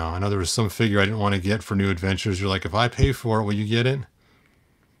remember now. I know there was some figure I didn't want to get for New Adventures. You're like, if I pay for it, will you get it?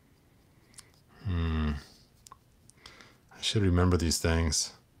 I should remember these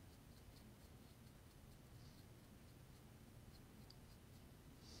things.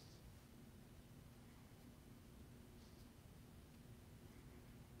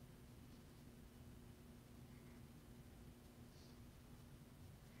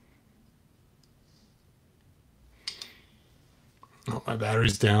 Oh, my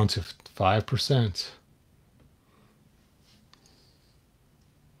battery's down to 5%.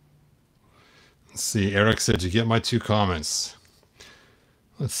 Let's see. Eric said, "You get my 2 comments."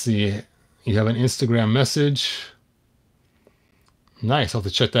 Let's see. You have an Instagram message. Nice. I'll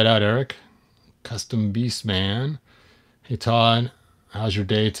have to check that out, Eric. Custom Beast Man. Hey, Todd. How's your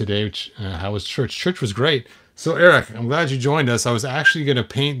day today? How was church? Church was great. So, Eric, I'm glad you joined us. I was actually going to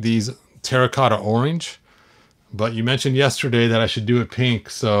paint these terracotta orange, but you mentioned yesterday that I should do it pink.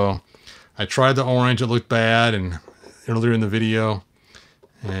 So I tried the orange. It looked bad and earlier in the video.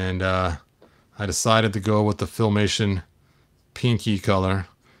 And I decided to go with the Filmation pinky color,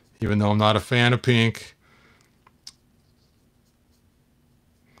 even though I'm not a fan of pink.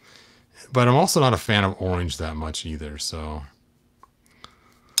 But I'm also not a fan of orange that much either. So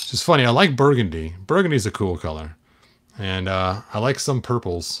it's just funny. I like burgundy. Burgundy's a cool color. And I like some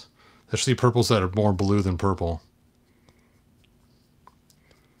purples, especially purples that are more blue than purple.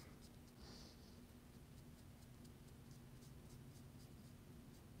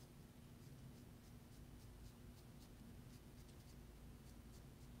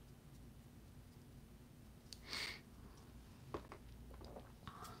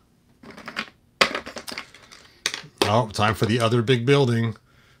 Oh, time for the other big building.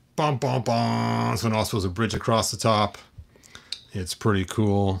 Bum, bum, bum. This one also has a bridge across the top. It's pretty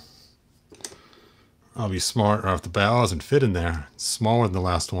cool. I'll be smart right off the bat. Oh, it doesn't fit in there. It's smaller than the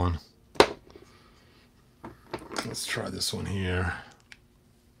last one. Let's try this one here.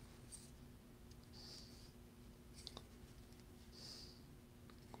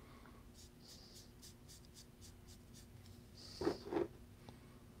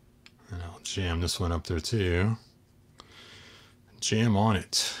 And I'll jam this one up there too. Jam on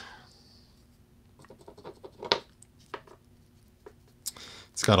it.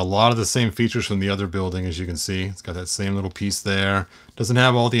 It's got a lot of the same features from the other building, as you can see. It's got that same little piece there. Doesn't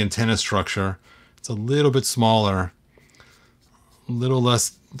have all the antenna structure. It's a little bit smaller. A little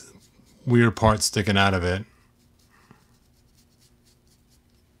less weird parts sticking out of it.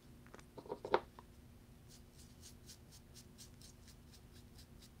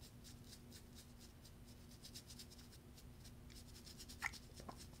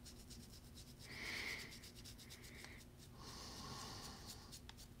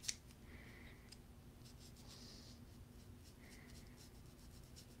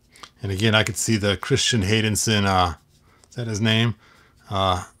 And again, I could see the Christian Haydenson, is that his name?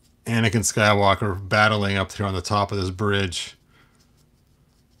 Anakin Skywalker battling up here on the top of this bridge.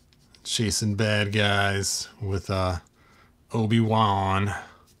 Chasing bad guys with Obi-Wan.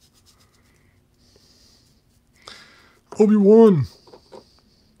 Obi-Wan!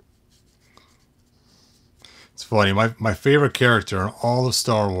 It's funny. My favorite character in all of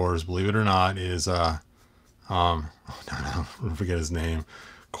Star Wars, believe it or not, is oh, no, I forget his name.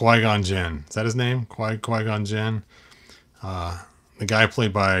 Qui-Gon Jinn. Is that his name? Qui-Gon Jinn. The guy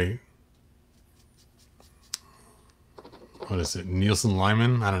played by, what is it? Nielsen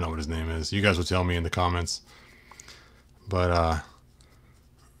Lyman? I don't know what his name is. You guys will tell me in the comments. But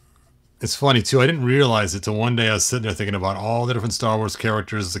it's funny too. I didn't realize it till one day I was sitting there thinking about all the different Star Wars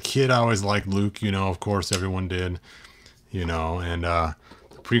characters. As a kid, I always liked Luke, you know, of course everyone did, you know, and the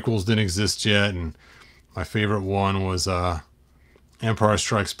prequels didn't exist yet, and my favorite one was Empire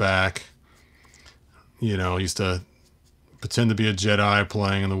Strikes Back. You know, I used to pretend to be a Jedi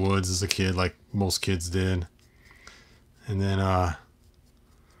playing in the woods as a kid, like most kids did. And then when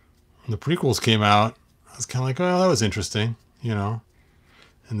the prequels came out, I was kind of like, well, that was interesting, you know.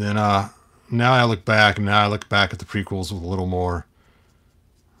 And then now I look back, and now I look back at the prequels with a little more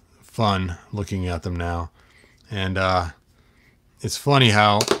fun looking at them now. And it's funny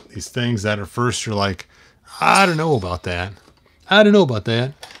how these things that at first you're like, I don't know about that. I don't know about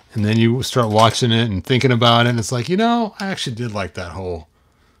that. And then you start watching it and thinking about it, and it's like, you know, I actually did like that whole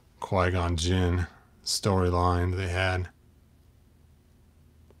Qui-Gon Jinn storyline they had.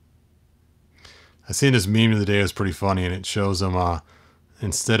 I seen this meme the other day. It was pretty funny, and it shows them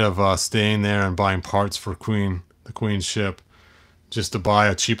instead of staying there and buying parts for the Queen's ship, just to buy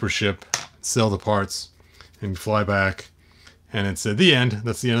a cheaper ship, sell the parts, and fly back. And it's at the end.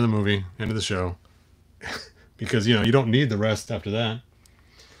 That's the end of the movie, end of the show. Because, you know, you don't need the rest after that.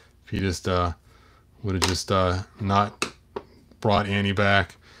 If he just would have just not brought Annie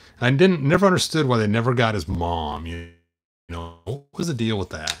back. And I never understood why they never got his mom. You know, what was the deal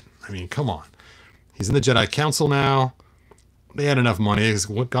with that? I mean, come on. He's in the Jedi Council now. They had enough money. He's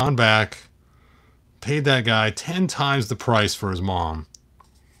gone back, paid that guy 10 times the price for his mom.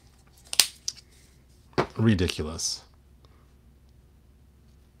 Ridiculous.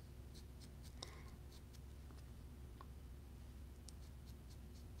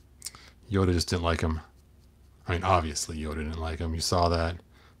 Yoda just didn't like him. I mean, obviously Yoda didn't like him. You saw that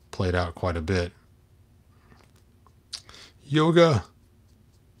played out quite a bit. Yoga.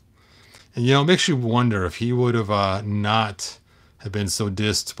 And, you know, it makes you wonder if he would have not have been so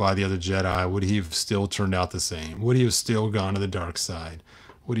dissed by the other Jedi, would he have still turned out the same? Would he have still gone to the dark side?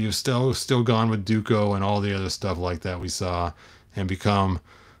 Would he have still gone with Dooku and all the other stuff like that we saw and become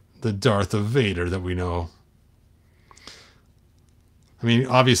the Darth of Vader that we know? I mean,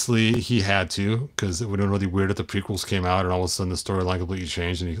 obviously he had to, because it would have been really weird if the prequels came out and all of a sudden the storyline completely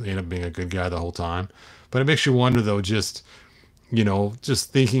changed and he ended up being a good guy the whole time. But it makes you wonder, though, just, you know,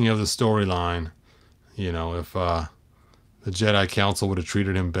 just thinking of the storyline, you know, if the Jedi Council would have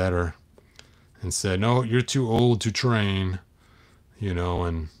treated him better and said, no, you're too old to train, you know,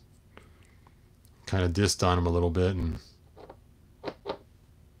 and kind of dissed on him a little bit. And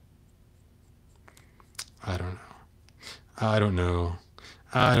I don't know. I don't know.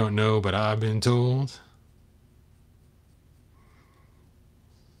 I don't know, but I've been told.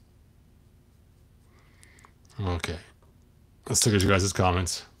 Okay. Let's look at you guys'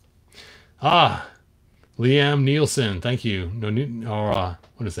 comments. Ah, Liam Nielsen. Thank you. No, or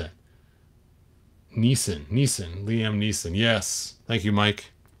what is that? Neeson. Liam Neeson. Yes. Thank you,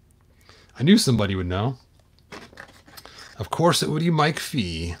 Mike. I knew somebody would know. Of course it would be Mike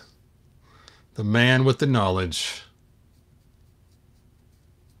Fee. The man with the knowledge.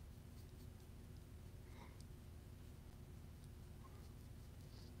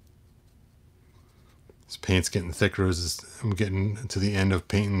 This paint's getting thicker as I'm getting to the end of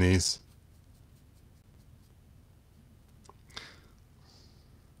painting these.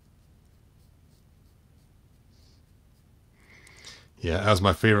 Yeah, that was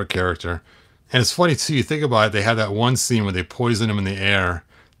my favorite character. And it's funny, too, you think about it, they have that one scene where they poison him in the air.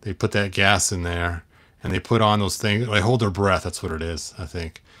 They put that gas in there, and they put on those things. They hold their breath, that's what it is, I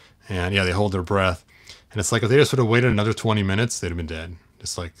think. And, yeah, they hold their breath. And it's like if they just would have waited another 20 minutes, they'd have been dead.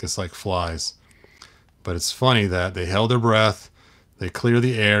 Just like flies. But it's funny that they held their breath, they clear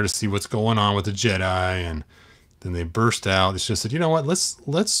the air to see what's going on with the Jedi, and then they burst out. It's just said, you know what,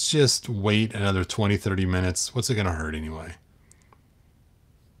 let's just wait another 20, 30 minutes. What's it going to hurt anyway?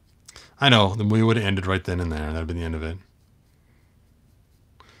 I know, the movie would have ended right then and there. That would have been the end of it.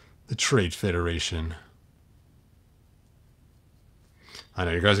 The Trade Federation. I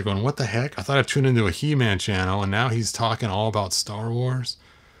know, you guys are going, what the heck? I thought I tuned into a He-Man channel, and now he's talking all about Star Wars?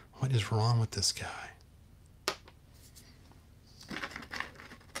 What is wrong with this guy?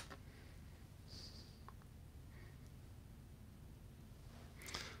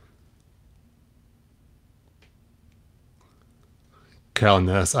 Cal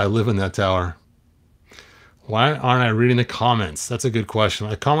Ness, I live in that tower. Why aren't I reading the comments? That's a good question.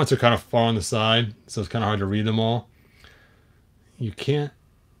 The comments are kind of far on the side, so it's kind of hard to read them all. You can't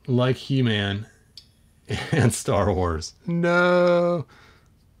like He-Man and Star Wars. No.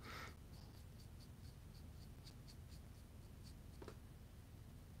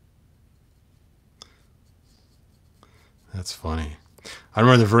 That's funny. I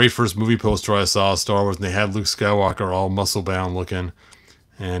remember the very first movie poster I saw of Star Wars, and they had Luke Skywalker all muscle-bound looking.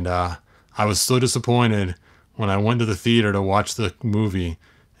 And I was so disappointed when I went to the theater to watch the movie,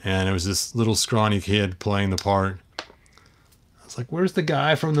 and it was this little scrawny kid playing the part. I was like, where's the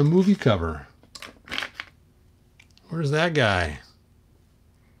guy from the movie cover? Where's that guy?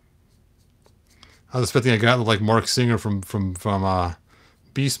 I was expecting a guy that looked like Mark Singer from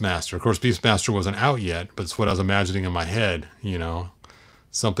Beastmaster. Of course, Beastmaster wasn't out yet, but it's what I was imagining in my head, you know.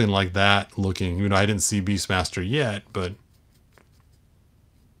 Something like that looking. You know, I didn't see Beastmaster yet, but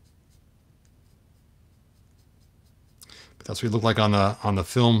that's what he looked like on the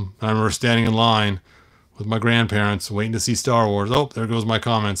film. I remember standing in line with my grandparents waiting to see Star Wars. Oh, there goes my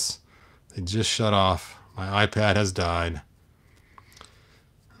comments. They just shut off. My iPad has died.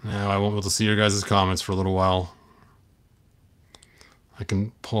 Now I won't be able to see your guys' comments for a little while. I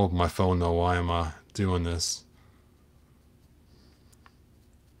can pull up my phone though while I'm doing this.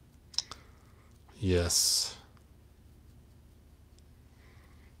 Yes.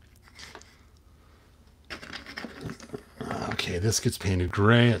 Okay, this gets painted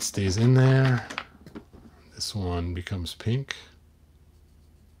gray. It stays in there. This one becomes pink.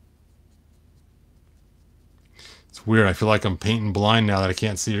 It's weird. I feel like I'm painting blind now that I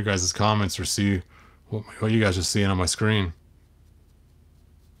can't see your guys' comments or see what you guys are seeing on my screen.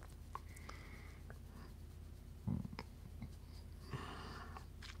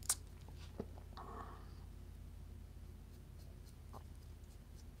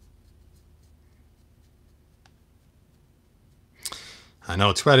 I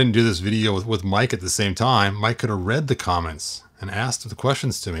know, too bad I didn't do this video with Mike at the same time. Mike could have read the comments and asked the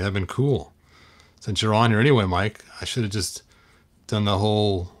questions to me. That'd been cool. Since you're on here anyway, Mike, I should have just done the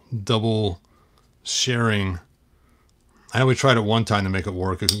whole double sharing. I know we tried it one time to make it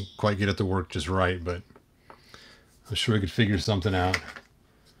work. I couldn't quite get it to work just right, but I'm sure we could figure something out.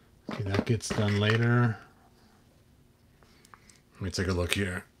 Okay, that gets done later. Let me take a look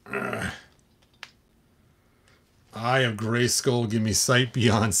here. Eye of Grayskull, give me sight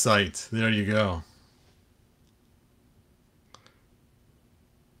beyond sight. There you go.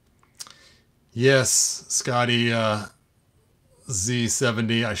 Yes, Scotty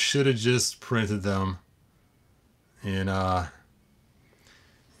Z70. I should have just printed them in a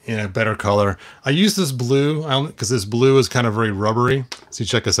better color. I used this blue because this blue is kind of very rubbery. See,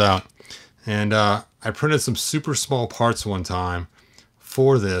 check this out. And I printed some super small parts one time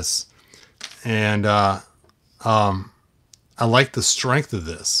for this, and I like the strength of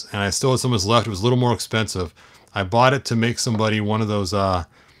this, and I still had some of this left. It was a little more expensive. I bought it to make somebody one of those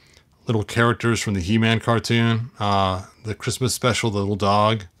little characters from the He-Man cartoon, the Christmas special, the little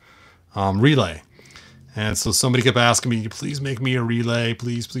dog, Relay. And so somebody kept asking me, please make me a Relay,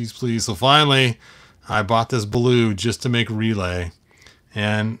 please, please, please. So finally, I bought this blue just to make Relay.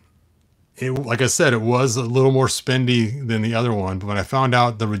 And it, like I said, it was a little more spendy than the other one. But when I found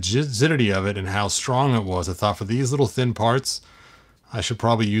out the rigidity of it and how strong it was, I thought for these little thin parts, I should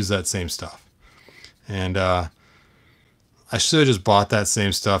probably use that same stuff. And I should have just bought that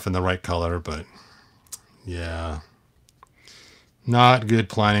same stuff in the right color, but yeah, not good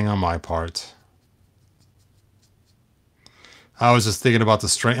planning on my part. I was just thinking about the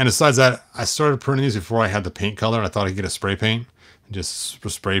strength. And besides that, I started printing these before I had the paint color. I thought I'd get a spray paint and just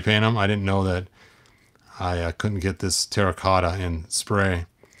spray paint them. I didn't know that I couldn't get this terracotta in spray.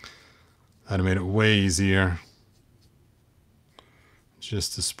 That'd have made it way easier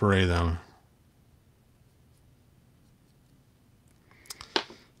just to spray them.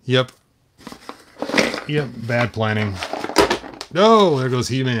 Yep. Yep, bad planning. No, there goes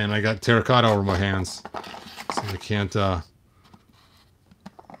He-Man. I got terracotta over my hands. So I can't, okay,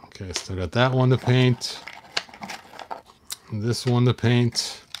 still got that one to paint. This one to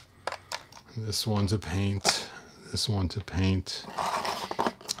paint. This one to paint. This one to paint.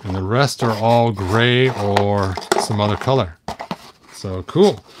 And the rest are all gray or some other color. So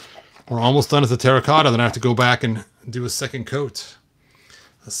cool. We're almost done with the terracotta. Then I have to go back and do a second coat.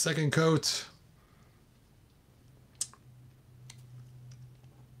 A second coat.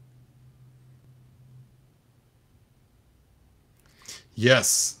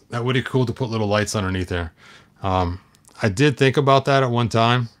 Yes, that would be cool to put little lights underneath there. I did think about that at one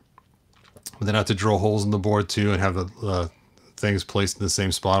time, but then I have to drill holes in the board too and have the things placed in the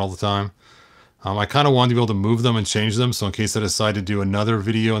same spot all the time.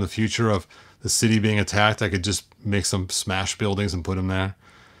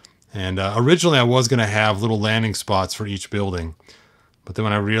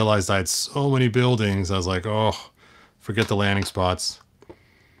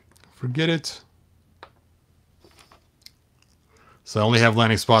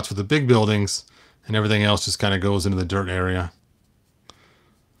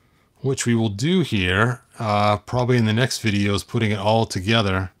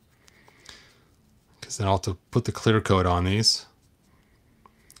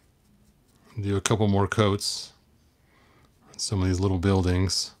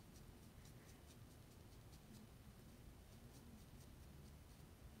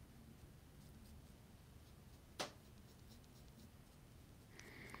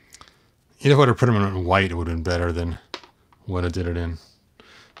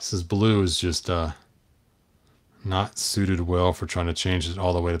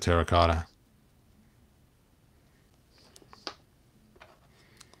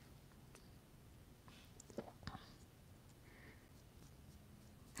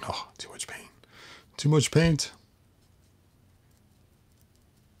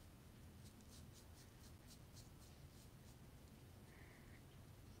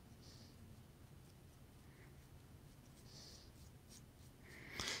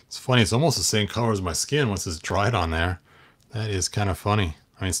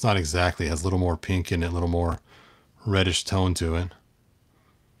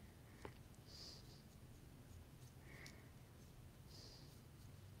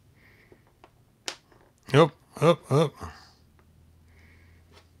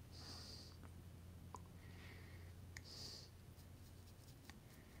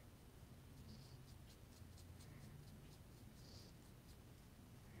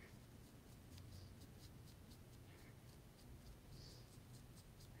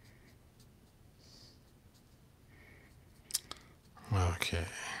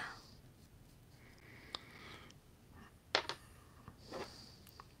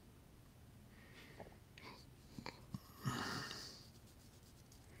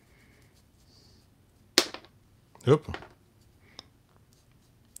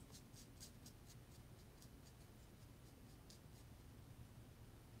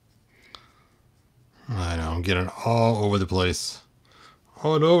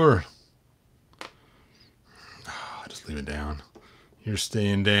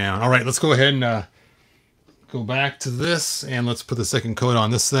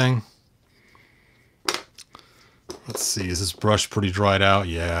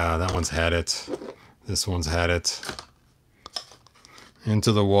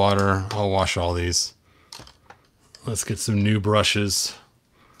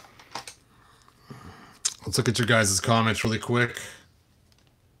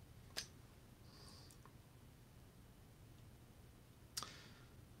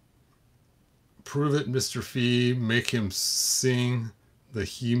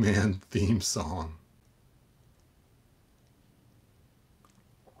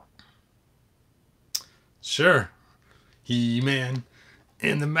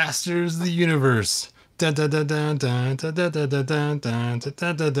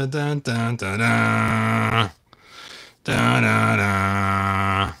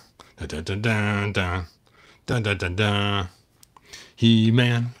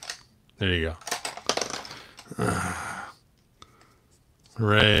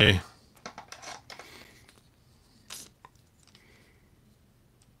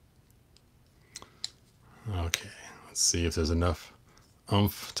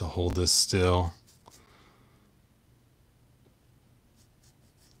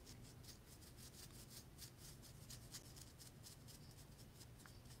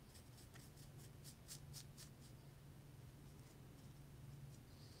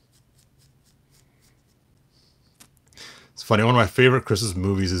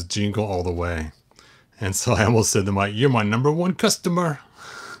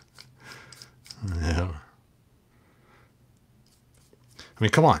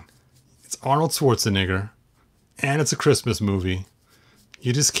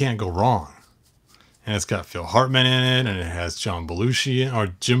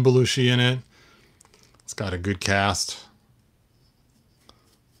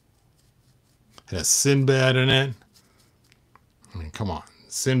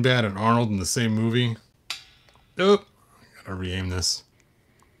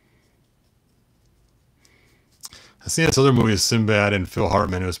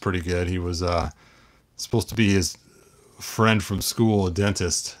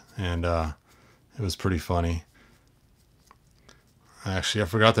 It was pretty funny. Actually, I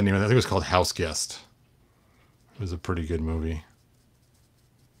forgot the name of that. I think it was called House Guest. It was a pretty good movie.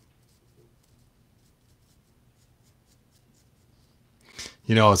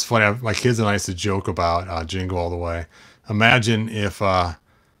 You know, it's funny. My kids and I used to joke about Jingle All the Way. Imagine if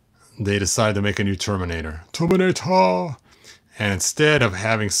they decided to make a new Terminator. Terminator! And instead of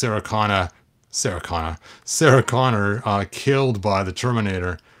having Sarah Connor killed by the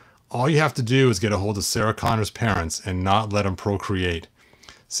Terminator, all you have to do is get a hold of Sarah Connor's parents and not let them procreate.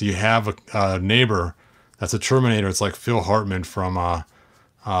 So you have a neighbor that's a Terminator. It's like Phil Hartman from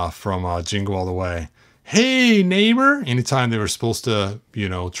Jingle All the Way. Hey, neighbor! Anytime they were supposed to, you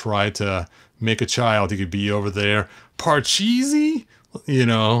know, try to make a child, he could be over there, Parcheesi, you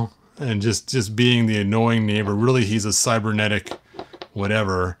know, and just being the annoying neighbor. Really, he's a cybernetic,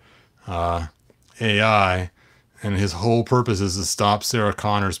 whatever, AI, and his whole purpose is to stop Sarah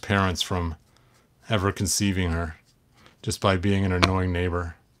Connor's parents from ever conceiving her, just by being an annoying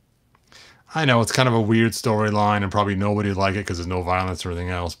neighbor. I know it's kind of a weird storyline, and probably nobody would like it because there's no violence or anything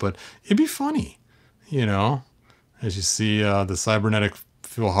else, but it'd be funny, you know, as you see the cybernetic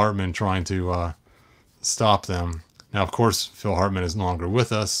Phil Hartman trying to stop them. Now, of course, Phil Hartman is no longer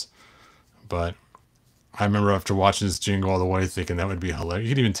with us, but I remember after watching this Jingle All the Way thinking that would be hilarious.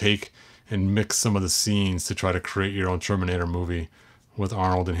 You could even take and mix some of the scenes to try to create your own Terminator movie with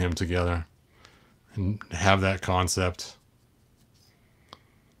Arnold and him together and have that concept.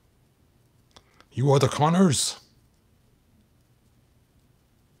 You are the Connors.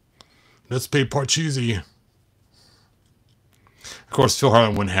 Let's pay Parcheesi. Of course, Phil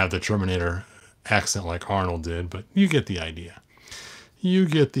Hartman wouldn't have the Terminator accent like Arnold did, but you get the idea. You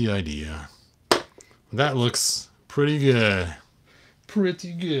get the idea. That looks pretty good.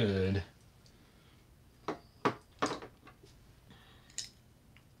 Pretty good.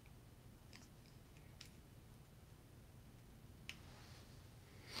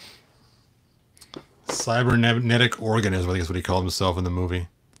 Cybernetic organism, I think is what he called himself in the movie.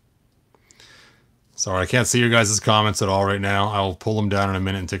 Sorry, I can't see your guys' comments at all right now. I'll pull them down in a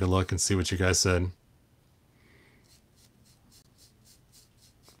minute and take a look and see what you guys said.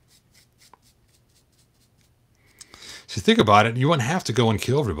 If you think about it, you wouldn't have to go and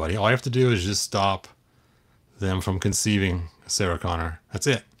kill everybody. All you have to do is just stop them from conceiving Sarah Connor. That's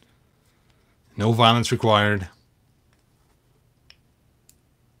it. No violence required.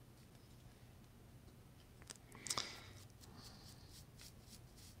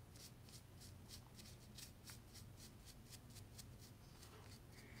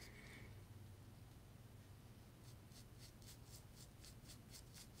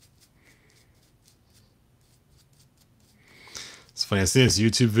 It's funny, I see this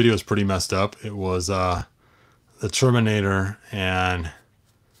YouTube video is pretty messed up. It was the Terminator, and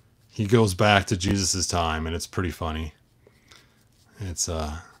he goes back to Jesus' time, and it's pretty funny. It's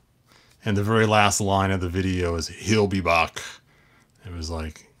and the very last line of the video is "He'll be back." It was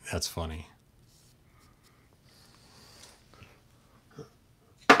like, that's funny.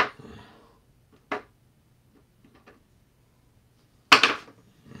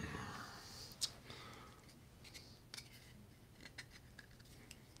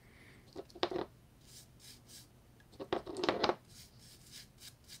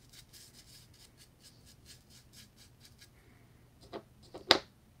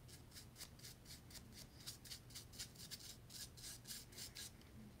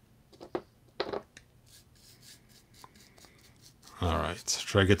 Alright,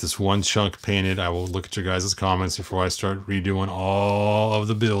 try to get this one chunk painted. I will look at your guys' comments before I start redoing all of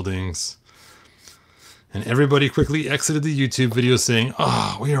the buildings. And everybody quickly exited the YouTube video saying,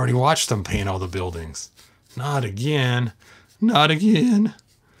 "Oh, we already watched them paint all the buildings." Not again. Not again.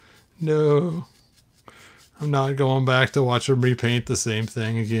 No. I'm not going back to watch them repaint the same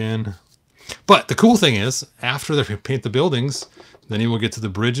thing again. But the cool thing is, after they paint the buildings, then you will get to the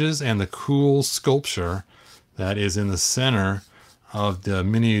bridges and the cool sculpture that is in the center of the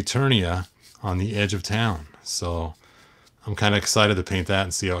mini Eternia on the edge of town. So I'm kind of excited to paint that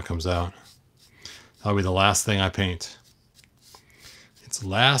and see how it comes out. That'll be the last thing I paint. It's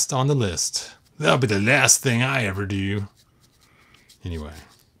last on the list. That'll be the last thing I ever do. Anyway,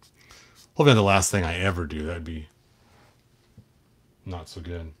 hopefully the last thing I ever do. That'd be not so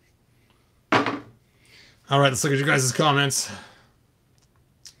good. All right, let's look at your guys' comments.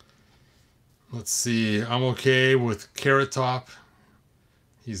 Let's see. I'm okay with Carrot Top.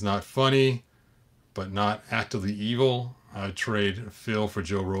 He's not funny, but not actively evil. I'd trade Phil for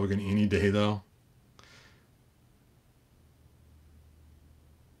Joe Rogan any day, though.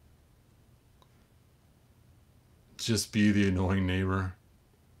 Just be the annoying neighbor.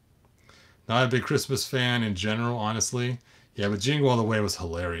 Not a big Christmas fan in general, honestly. Yeah, but Jingle All the Way was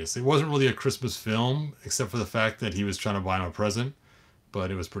hilarious. It wasn't really a Christmas film, except for the fact that he was trying to buy him a present,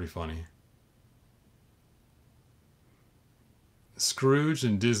 but it was pretty funny. Scrooge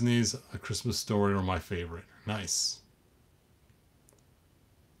and Disney's A Christmas Story were my favorite. Nice.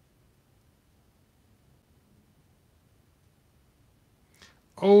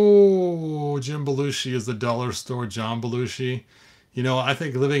 Oh, Jim Belushi is the dollar store John Belushi. You know, I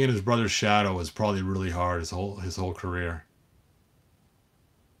think living in his brother's shadow was probably really hard his whole career.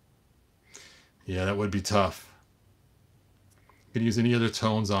 Yeah, that would be tough. You can use any other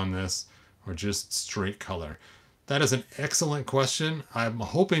tones on this or just straight color. That is an excellent question. I'm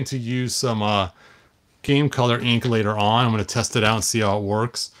hoping to use some game color ink later on. I'm going to test it out and see how it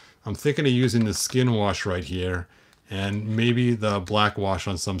works. I'm thinking of using the skin wash right here and maybe the black wash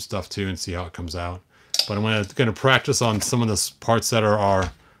on some stuff too and see how it comes out. But I'm going to practice on some of the parts that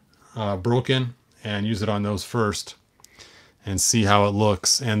are broken and use it on those first and see how it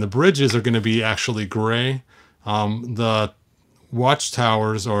looks. And the bridges are going to be actually gray. The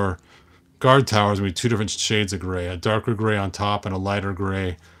watchtowers or guard towers will be two different shades of gray, a darker gray on top and a lighter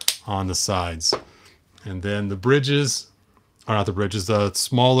gray on the sides. And then the bridges, or not the bridges, the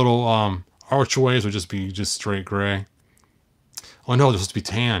small little archways will just be straight gray. Oh no, they're supposed to be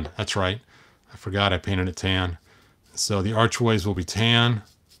tan. That's right. I forgot I painted it tan. So the archways will be tan.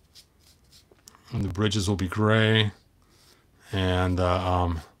 And the bridges will be gray. And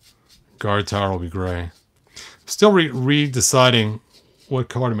the guard tower will be gray. Still re-deciding what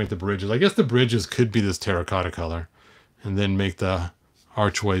color to make the bridges. I guess the bridges could be this terracotta color. And then make the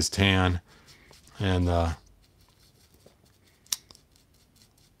archways tan. And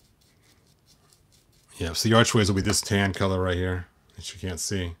yeah, so the archways will be this tan color right here, that you can't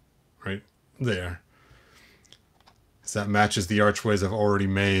see, right there. So that matches the archways I've already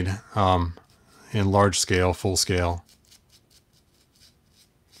made in large scale, full scale.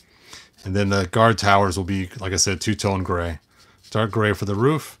 And then the guard towers will be, like I said, two-tone gray. Dark gray for the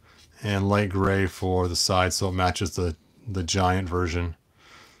roof and light gray for the side, so it matches the giant version.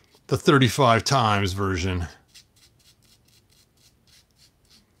 The 35 times version.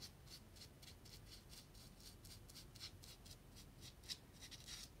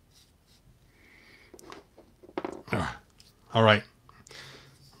 All right,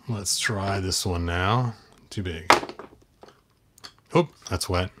 let's try this one now. Too big. Oh, that's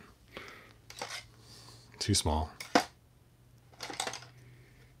wet. Too small.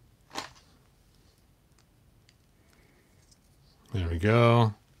 There we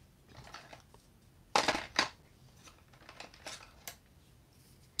go.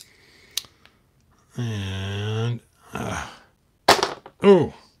 And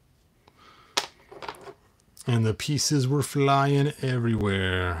oh, and the pieces were flying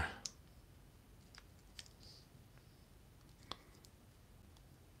everywhere.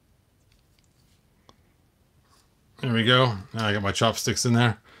 There we go. Now I got my chopsticks in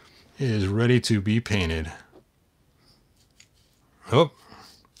there. It is ready to be painted. Oh,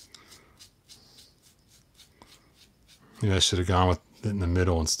 maybe I should have gone with it in the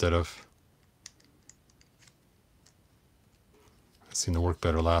middle instead of. It seemed to work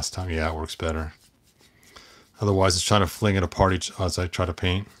better last time. Yeah, it works better. Otherwise, it's trying to fling it apart as I try to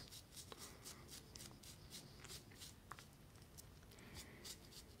paint.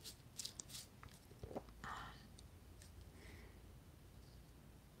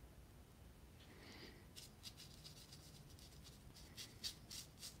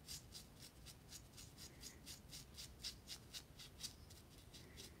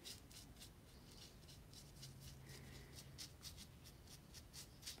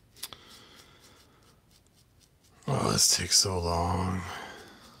 Oh, this takes so long.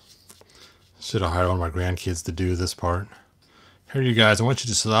 Should have hired one of my grandkids to do this part. Here you guys, I want you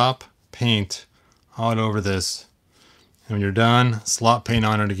to slop paint all over this. And when you're done, slop paint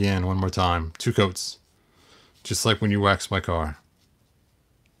on it again one more time. 2 coats. Just like when you wax my car.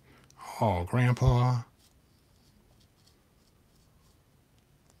 Oh, Grandpa.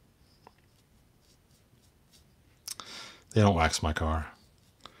 They don't wax my car.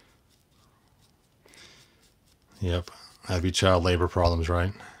 Yep, that'd be child labor problems,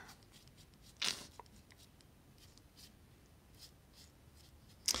 right?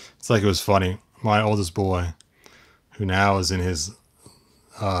 It's like it was funny. My oldest boy, who now is in his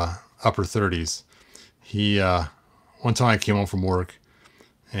upper 30s, he one time I came home from work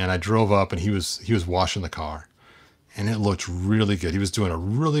and I drove up and he was washing the car, and it looked really good. He was doing a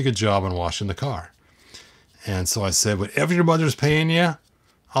really good job on washing the car. And so I said, whatever your mother's paying you,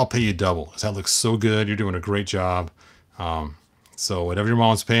 I'll pay you double. That looks so good. You're doing a great job. So whatever your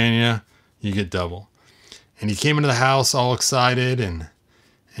mom's paying you, you get double. And he came into the house all excited, and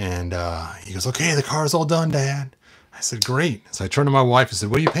he goes, okay, the car's all done, Dad. I said, great. So I turned to my wife and said,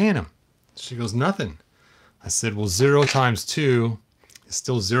 what are you paying him? She goes, nothing. I said, well, 0 times 2 is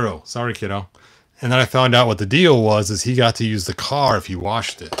still 0. Sorry, kiddo. And then I found out what the deal was, is he got to use the car if he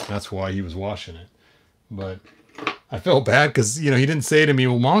washed it. That's why he was washing it. But I felt bad because, he didn't say to me,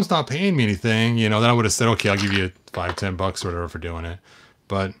 well, Mom's not paying me anything. Then I would have said, okay, I'll give you $5-10 or whatever for doing it.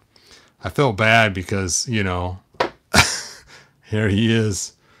 But I felt bad because, here he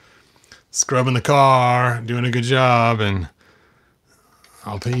is scrubbing the car, doing a good job, and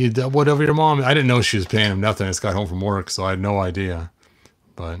I'll pay you whatever your mom. I didn't know she was paying him nothing. I just got home from work, so I had no idea.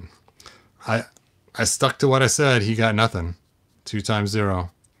 But I stuck to what I said. He got nothing. 2 times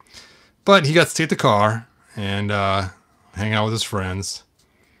 0. But he got to take the car and hang out with his friends,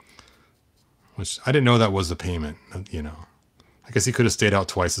 which I didn't know that was the payment. I guess he could have stayed out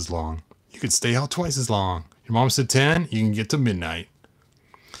twice as long. You could stay out twice as long. Your mom said 10, you can get to midnight.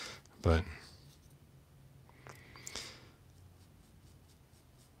 But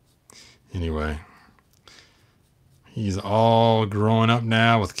anyway, he's all growing up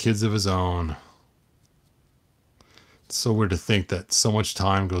now with kids of his own. It's so weird to think that so much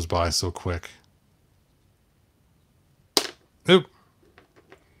time goes by so quick. Oop.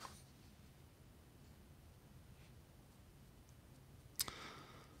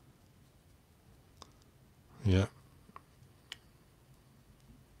 Yeah.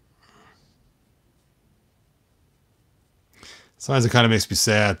 Sometimes it kind of makes me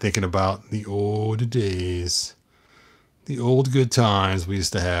sad thinking about the old days. The old good times we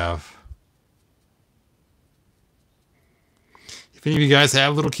used to have. If any of you guys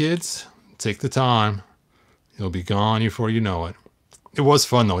have little kids, take the time. It'll be gone before you know it. It was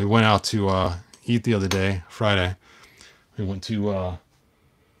fun though. We went out to eat the other day, Friday. We went to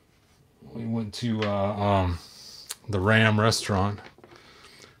the Ram restaurant.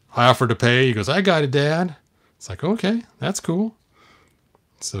 I offered to pay. He goes, I got it, Dad. It's like, okay, that's cool.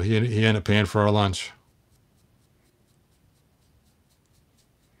 So he ended up paying for our lunch.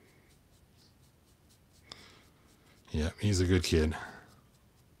 Yeah, he's a good kid.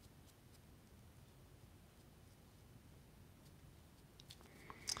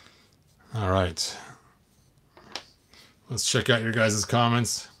 All right. Let's check out your guys'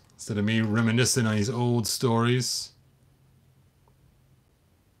 comments instead of me reminiscing on these old stories.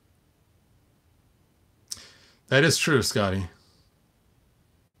 That is true, Scotty.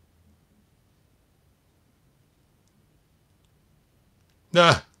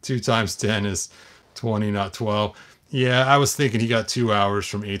 Ah, 2 times 10 is 20, not 12. Yeah, I was thinking he got 2 hours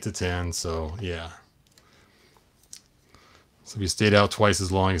from 8 to 10, so yeah. So if he stayed out twice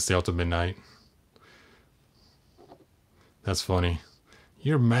as long, he stayed out to midnight. That's funny.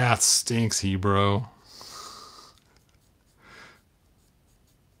 Your math stinks, Hebrew.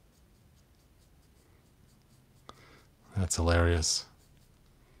 That's hilarious.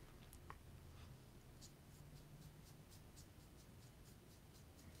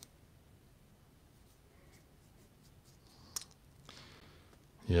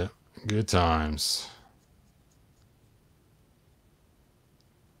 Yeah, good times.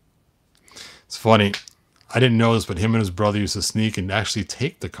 It's funny. I didn't know this, but him and his brother used to sneak and actually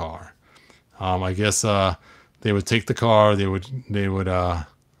take the car. I guess they would take the car. They would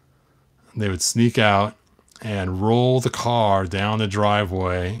sneak out and roll the car down the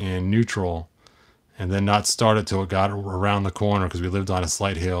driveway in neutral, and then not start it till it got around the corner because we lived on a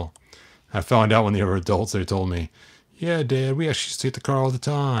slight hill. I found out when they were adults. They told me, "Yeah, Dad, we actually used to take the car all the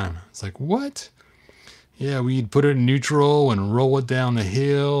time." It's like, what? Yeah, we'd put it in neutral and roll it down the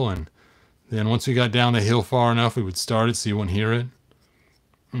hill, and then once we got down the hill far enough, we would start it so you wouldn't hear it.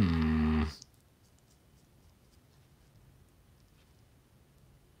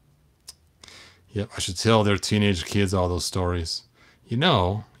 Yep, I should tell their teenage kids all those stories. You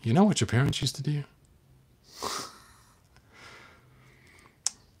know what your parents used to do?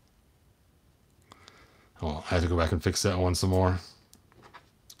 Oh, I have to go back and fix that one some more.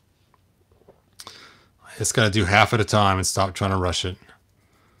 I just got to do half at a time and stop trying to rush it.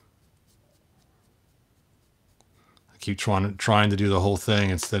 I keep trying to do the whole thing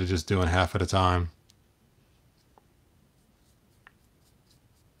instead of just doing half at a time.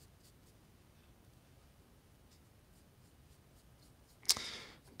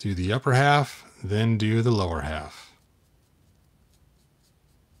 Do the upper half, then do the lower half.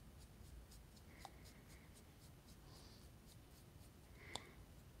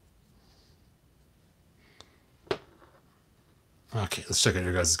 Okay, let's check out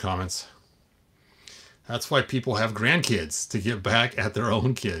your guys' comments. That's why people have grandkids, to get back at their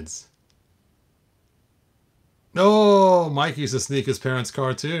own kids. No, Mike used to sneak his parents'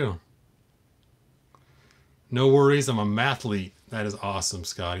 car too. No worries, I'm a mathlete. That is awesome,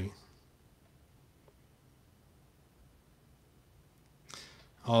 Scotty.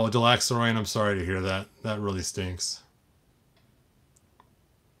 Oh, Delaxorian, I'm sorry to hear that. That really stinks.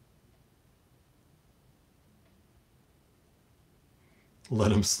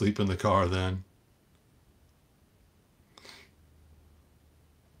 Let him sleep in the car then.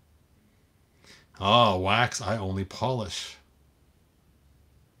 Oh, wax, I only polish.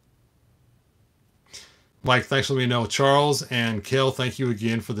 Mike, thanks for letting me know. Charles and Kale, thank you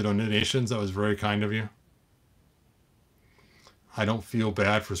again for the donations. That was very kind of you. I don't feel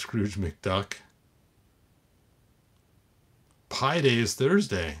bad for Scrooge McDuck. Pie Day is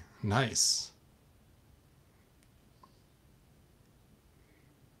Thursday. Nice.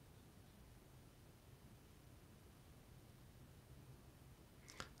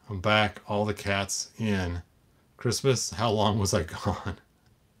 I'm back. All the cats in. Christmas, how long was I gone?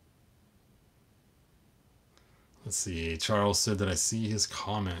 Let's see. Charles said that I see his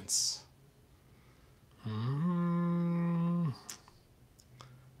comments.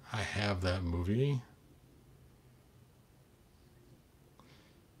 I have that movie.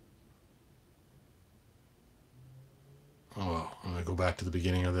 Oh, I'm going to go back to the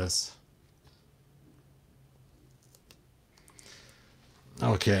beginning of this.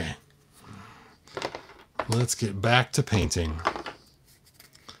 Okay. Let's get back to painting.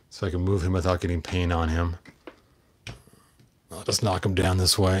 So I can move him without getting paint on him. I'll just knock him down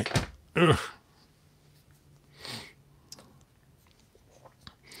this way. Ugh.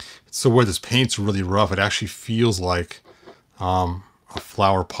 So where this paint's really rough, it actually feels like a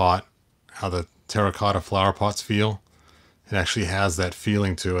flower pot, how the terracotta flower pots feel. It actually has that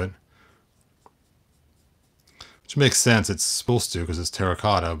feeling to it. Which makes sense, it's supposed to because it's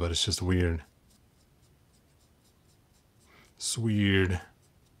terracotta, but it's just weird. It's weird.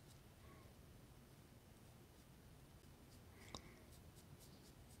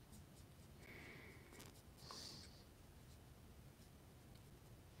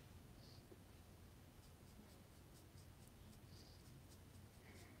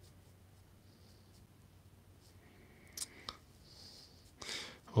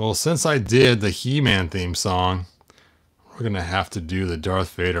 Well, since I did the He-Man theme song, we're going to have to do the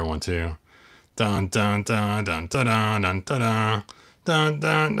Darth Vader one too. Dun dun dun dun dun dun dun dun dun dun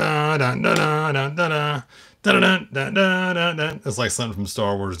dun dun dun dun dun dun dun dun dun dun. It's like something from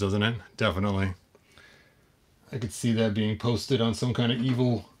Star Wars, doesn't it? Definitely. I could see that being posted on some kind of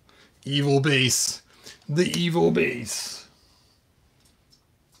evil base. The evil base.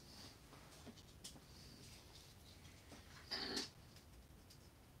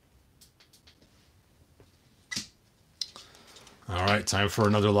 All right, time for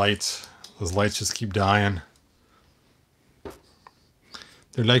another light. Those lights just keep dying.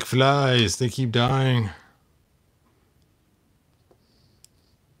 They're like flies. They keep dying.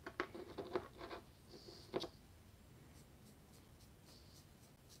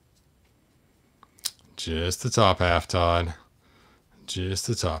 Just the top half, Todd. Just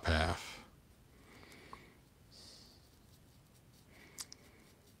the top half.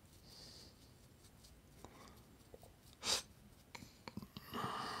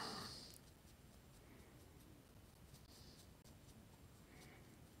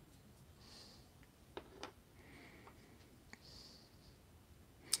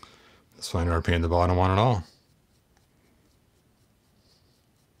 Let's find our paint the bottom one at all.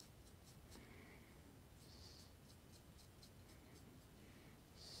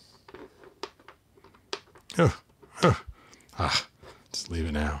 Just leave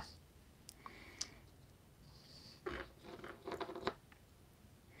it now.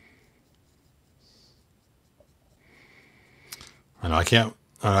 I know I can't,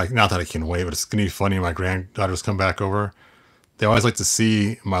 not that I can wait, but it's going to be funny when my granddaughters come back over. They always like to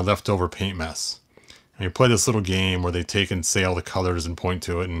see my leftover paint mess. And we play this little game where they take and say all the colors and point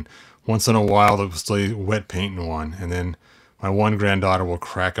to it. And once in a while, they'll still wet paint in one. And then my one granddaughter will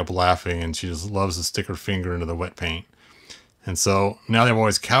crack up laughing and she just loves to stick her finger into the wet paint. And so now they have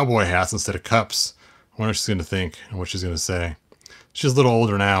always cowboy hats instead of cups. I wonder what she's going to think and what she's going to say. She's a little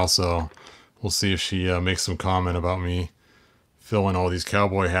older now, so we'll see if she makes some comment about me filling all these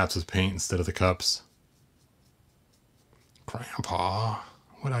cowboy hats with paint instead of the cups. Grandpa,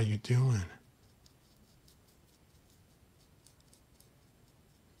 what are you doing?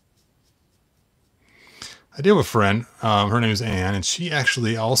 I do have a friend, her name's Anne, and she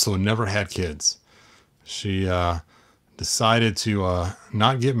actually also never had kids. She decided to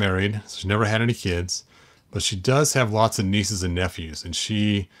not get married, so she never had any kids, but she does have lots of nieces and nephews, and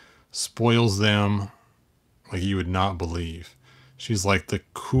she spoils them like you would not believe. She's like the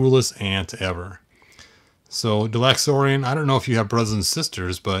coolest aunt ever. So Delaxorian, I don't know if you have brothers and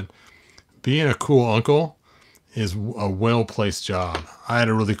sisters, but being a cool uncle is a well-placed job. I had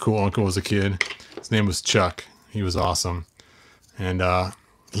a really cool uncle as a kid. His name was Chuck. He was awesome. And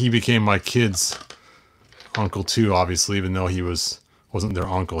he became my kids' uncle too, obviously, even though he wasn't their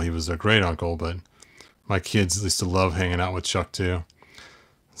uncle. He was their great uncle, but my kids used to love hanging out with Chuck too.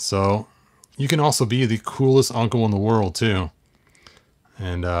 So you can also be the coolest uncle in the world too.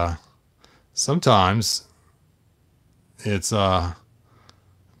 And sometimes it's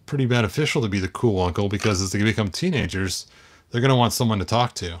pretty beneficial to be the cool uncle, because as they become teenagers, they're going to want someone to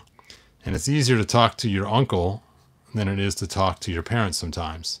talk to. And it's easier to talk to your uncle than it is to talk to your parents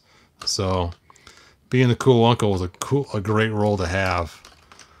sometimes. So being the cool uncle is a great role to have.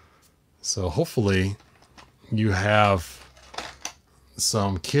 So hopefully you have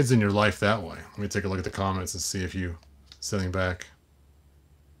some kids in your life that way. Let me take a look at the comments and see if you sitting back.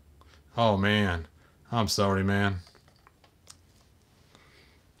 Oh man, I'm sorry, man.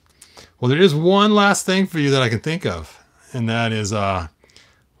 Well, there is one last thing for you that I can think of, and that is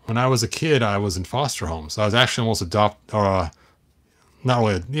when I was a kid, I was in foster homes. I was actually almost adopted, or not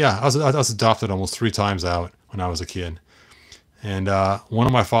really. Yeah, I was adopted almost 3 times out when I was a kid. And one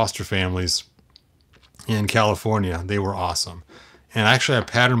of my foster families in California, they were awesome. And actually, I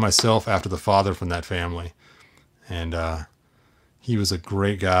patterned myself after the father from that family. And he was a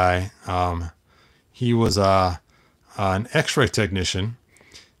great guy. He was an X-ray technician.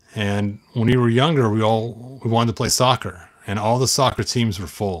 And when we were younger, we wanted to play soccer. And all the soccer teams were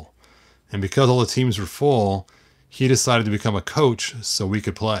full. And because all the teams were full, he decided to become a coach so we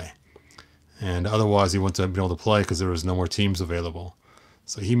could play. And otherwise, he wouldn't be able to play because there was no more teams available.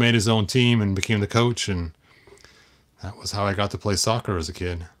 So he made his own team and became the coach, and that was how I got to play soccer as a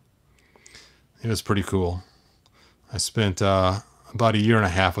kid. It was pretty cool. I spent about a year and a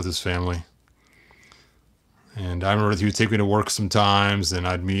half with his family. And I remember he would take me to work sometimes, and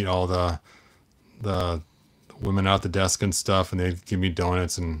I'd meet all the women out at the desk and stuff, and they'd give me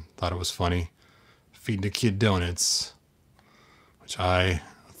donuts, and thought it was funny. Feeding a kid donuts, which I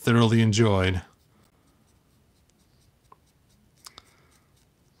thoroughly enjoyed.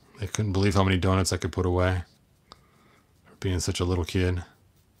 I couldn't believe how many donuts I could put away for being such a little kid.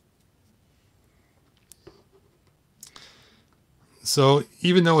 So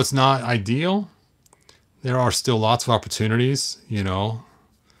even though it's not ideal, there are still lots of opportunities, you know,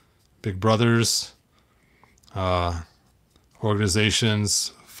 big brothers,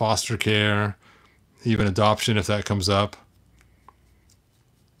 organizations, foster care, even adoption if that comes up.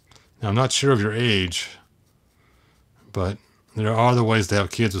 Now, I'm not sure of your age, but there are other ways to have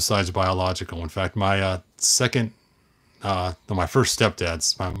kids besides biological. In fact, my my first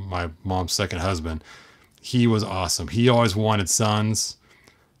stepdad's, my mom's second husband, he was awesome. He always wanted sons.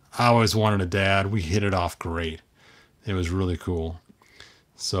 I always wanted a dad. We hit it off great. It was really cool.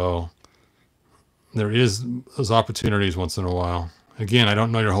 So there is those opportunities once in a while. Again, I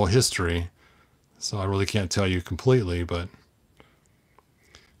don't know your whole history, so I really can't tell you completely, but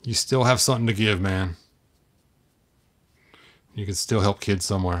you still have something to give, man. You can still help kids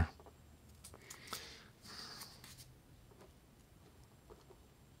somewhere.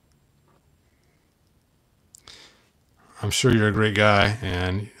 I'm sure you're a great guy,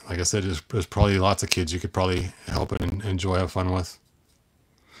 and like I said, there's probably lots of kids you could probably help and enjoy, have fun with.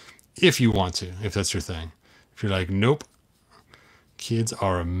 If you want to, if that's your thing. If you're like, nope, kids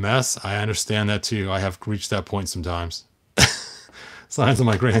are a mess, I understand that too. I have reached that point sometimes. Sometimes when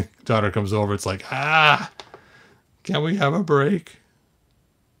my granddaughter comes over, it's like, can't we have a break?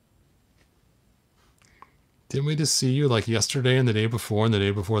 Didn't we just see you like yesterday and the day before and the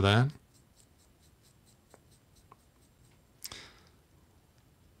day before that?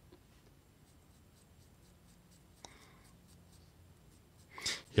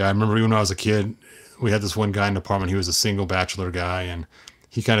 Yeah, I remember when I was a kid, we had this one guy in the apartment. He was a single bachelor guy, and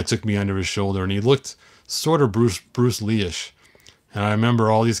he kind of took me under his shoulder, and he looked sort of Bruce Lee-ish. And I remember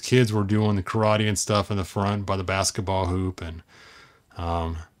all these kids were doing the karate and stuff in the front by the basketball hoop, and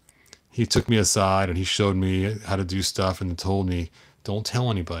he took me aside and he showed me how to do stuff and told me, don't tell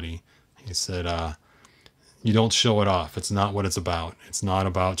anybody. He said, you don't show it off. It's not what it's about. It's not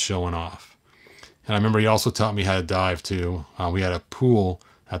about showing off. And I remember he also taught me how to dive too. We had a pool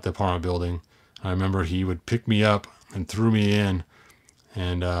at the apartment building. I remember he would pick me up and threw me in,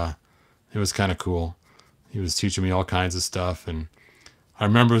 and it was kind of cool. He was teaching me all kinds of stuff, and I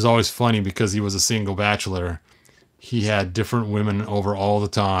remember it was always funny because he was a single bachelor. He had different women over all the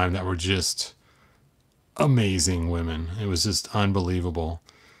time that were just amazing women. It was just unbelievable.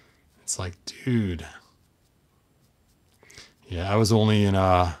 It's like, dude, Yeah, I was only in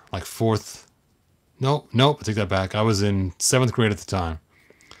like fourth. Nope, I take that back. I was in 7th grade at the time.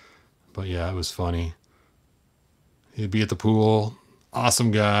 But yeah, it was funny. He'd be at the pool.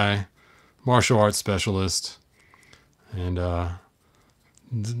 Awesome guy, martial arts specialist, and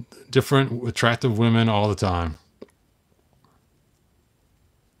different attractive women all the time.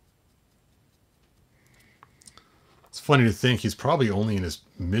 It's funny to think he's probably only in his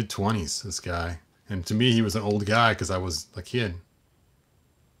mid-20s, this guy. And to me, he was an old guy because I was a kid.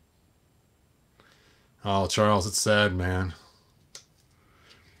 Oh, Charles, it's sad, man.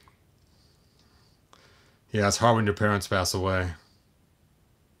 Yeah, it's hard when your parents pass away.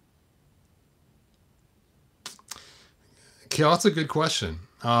 Okay, that's a good question.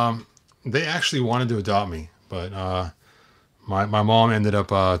 They actually wanted to adopt me, but my mom ended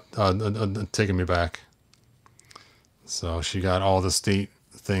up taking me back. So she got all the state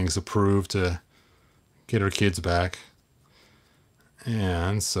things approved to get her kids back.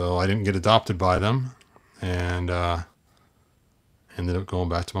 And so I didn't get adopted by them, and ended up going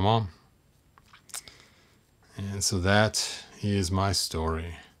back to my mom. And so that is my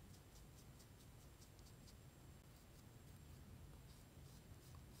story.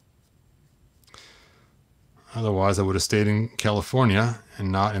 Otherwise, I would have stayed in California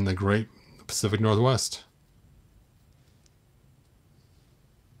and not in the great Pacific Northwest.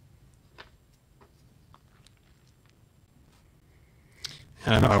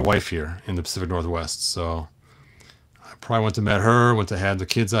 And I met my wife here in the Pacific Northwest, so I probably went to met her, went to have the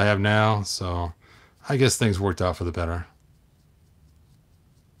kids I have now, so I guess things worked out for the better.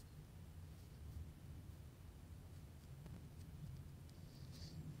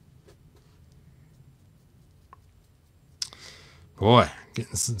 Boy,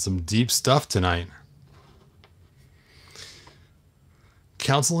 getting some deep stuff tonight.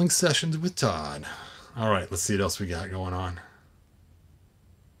 Counseling sessions with Todd. All right, let's see what else we got going on.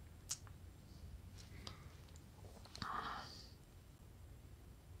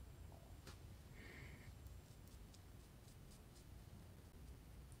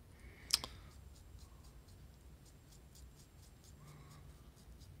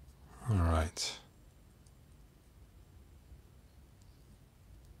 All right.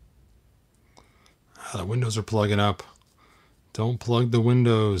 The windows are plugging up. Don't plug the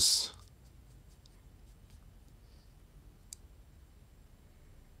windows.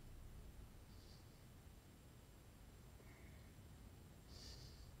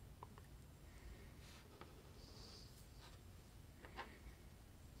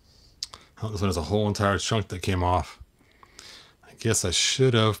 Oh, this one has a whole entire chunk that came off. I guess I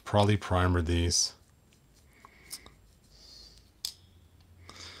should have probably primered these.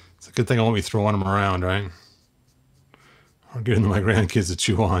 It's a good thing I won't be throwing them around, right? Or giving my grandkids to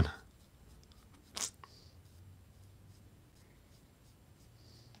chew on.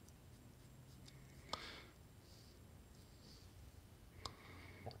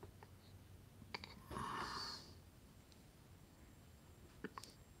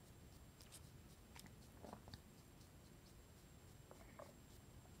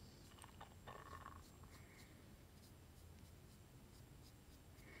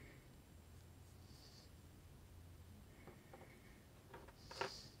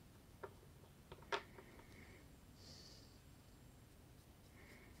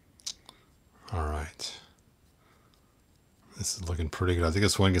 All right. This is looking pretty good. I think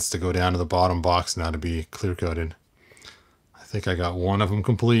this one gets to go down to the bottom box now to be clear coated. I think I got one of them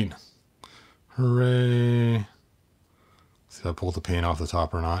complete. Hooray. See if I pulled the paint off the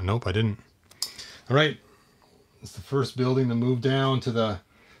top or not. Nope, I didn't. All right. It's the first building to move down to the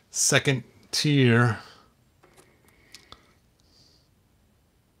second tier.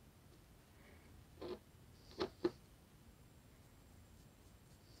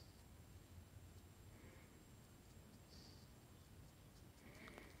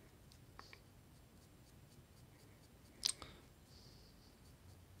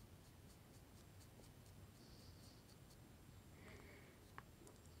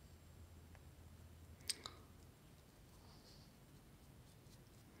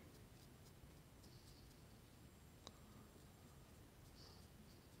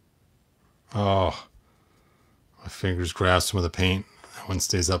 Oh, my fingers grab some of the paint. That one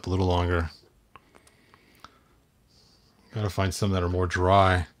stays up a little longer. Gotta find some that are more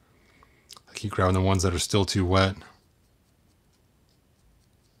dry. I keep grabbing the ones that are still too wet.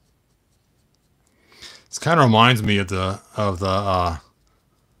 This kind of reminds me of the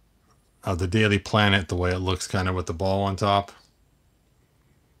Daily Planet, the way it looks, kind of with the ball on top.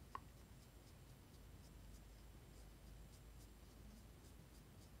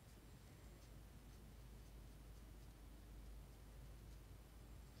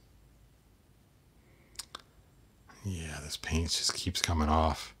 Yeah, this paint just keeps coming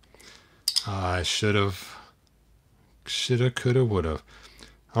off. I should have, shoulda, coulda, woulda.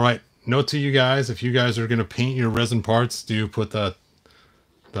 All right, note to you guys: if you guys are gonna paint your resin parts, do put the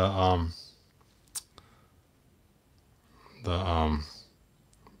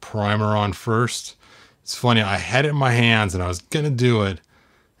primer on first. It's funny, I had it in my hands and I was gonna do it,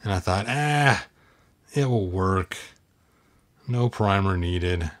 and I thought, it will work. No primer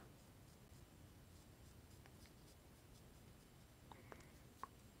needed.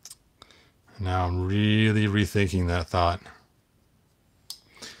 Now I'm really rethinking that thought.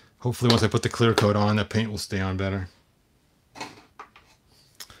 Hopefully once I put the clear coat on, that paint will stay on better.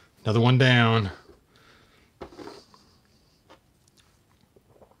 Another one down.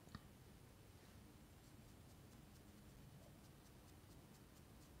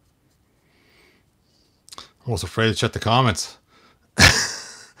 I'm almost afraid to check the comments.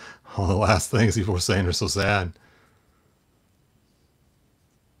 All the last things people were saying are so sad.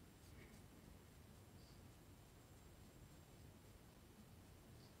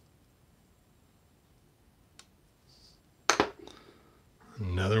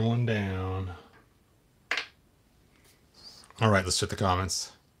 Another one down. All right, let's check the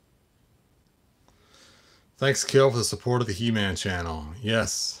comments. Thanks, Kill, for the support of the He-Man channel.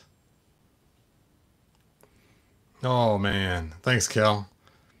 Yes. Oh, man. Thanks, Kel.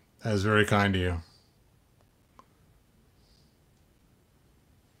 That is very kind of you.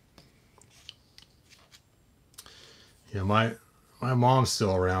 Yeah, my mom's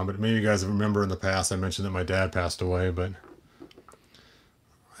still around, but maybe you guys remember in the past I mentioned that my dad passed away, but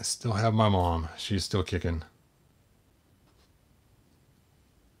I still have my mom. She's still kicking.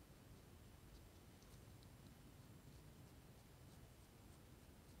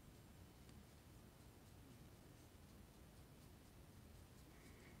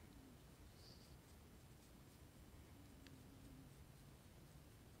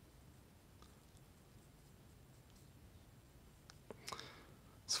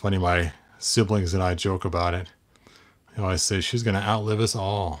 It's funny, my siblings and I joke about it. You know, I say she's going to outlive us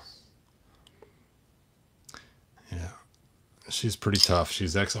all. Yeah, she's pretty tough.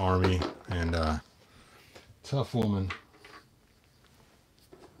 She's ex-Army and tough woman.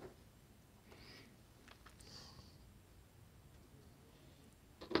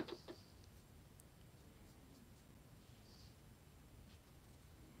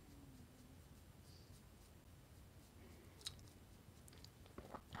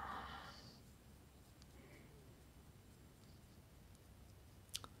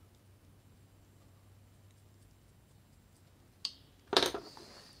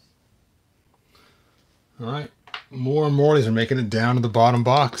 All right, more and more of these are making it down to the bottom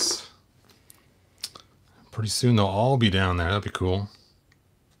box. Pretty soon they'll all be down there. That'd be cool.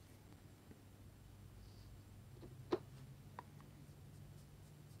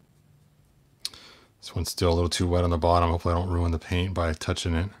 This one's still a little too wet on the bottom. Hopefully I don't ruin the paint by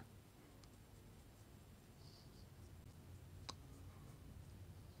touching it.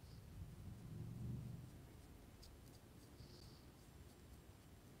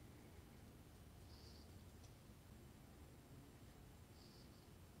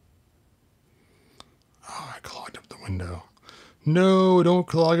 Oh, I clogged up the window. No, don't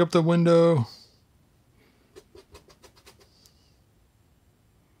clog up the window.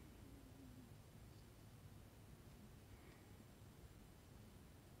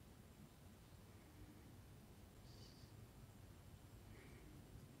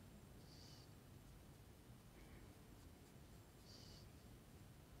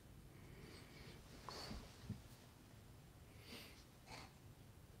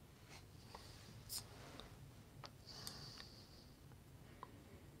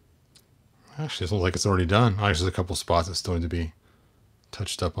 Actually, it looks like it's already done. Actually, there's a couple spots that still need to be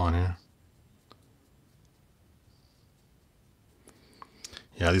touched up on here.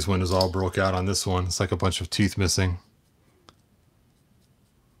 Yeah, these windows all broke out on this one. It's like a bunch of teeth missing.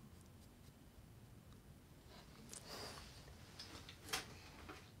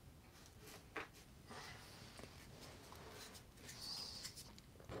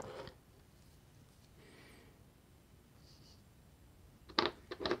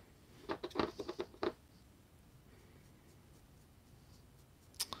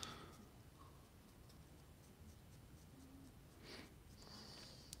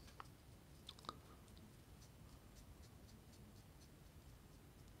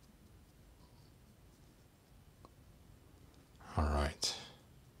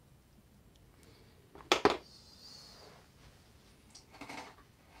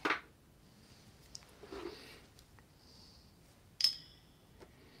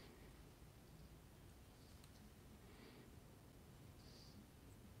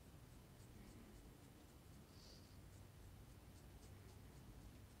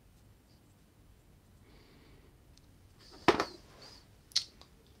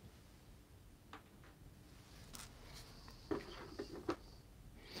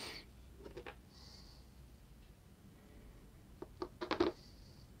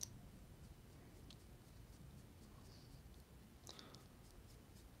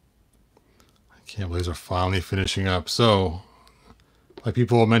 Can't believe they're finally finishing up. So, like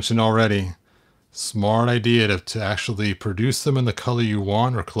people have mentioned already, smart idea to actually produce them in the color you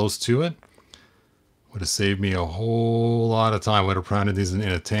want or close to it. Would have saved me a whole lot of time. Would have printed these in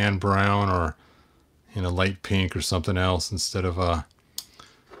a tan brown or in a light pink or something else instead of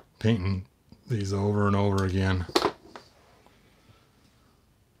painting these over and over again.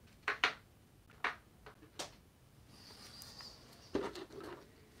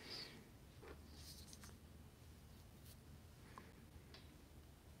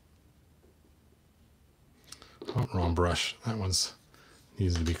 Oh, wrong brush. That one's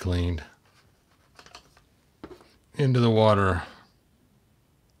needs to be cleaned. Into the water.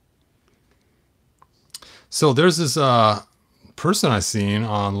 So there's this person I seen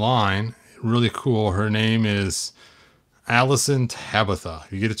online, really cool. Her name is Allison Tabitha.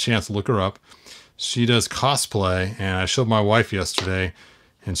 If you get a chance, look her up. She does cosplay, and I showed my wife yesterday,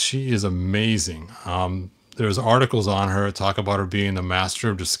 and she is amazing. There's articles on her that talk about her being the master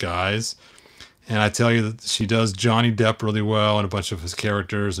of disguise, and I tell you that she does Johnny Depp really well and a bunch of his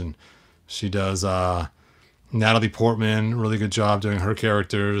characters, and she does Natalie Portman, really good job doing her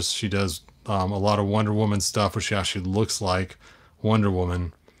characters. She does a lot of Wonder Woman stuff where she actually looks like Wonder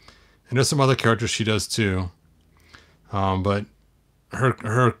Woman. And there's some other characters she does too. But her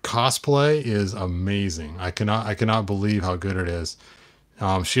cosplay is amazing. I cannot believe how good it is.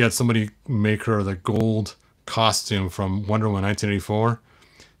 She had somebody make her the gold costume from Wonder Woman 1984,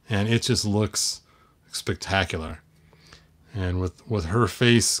 and it just looks spectacular. And with her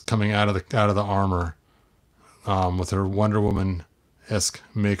face coming out of the armor, with her Wonder Woman-esque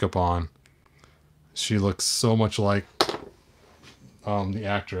makeup on, she looks so much like the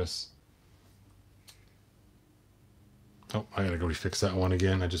actress. Oh, I gotta go refix that one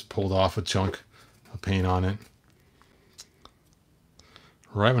again. I just pulled off a chunk of paint on it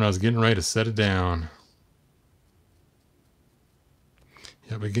right when I was getting ready to set it down.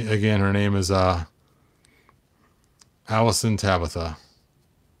 Yep, again, her name is Allison Tabitha.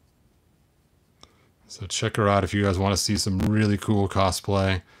 So check her out if you guys want to see some really cool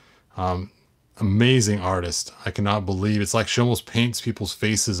cosplay. Amazing artist. I cannot believe it's like she almost paints people's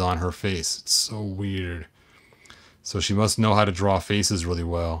faces on her face. It's so weird. So she must know how to draw faces really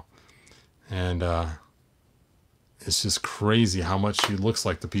well. And it's just crazy how much she looks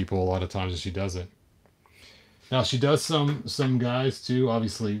like the people a lot of times as she does it. Now she does some guys too.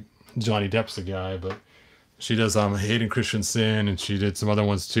 Obviously Johnny Depp's a guy, but she does Hayden Christensen, and she did some other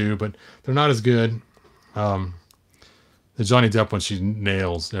ones too, but they're not as good. The Johnny Depp one she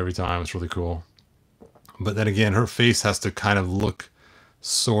nails every time. It's really cool. But then again, her face has to kind of look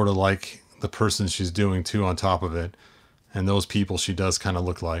sort of like the person she's doing too on top of it. And those people she does kind of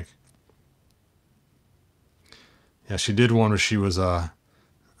look like. Yeah, she did one where she was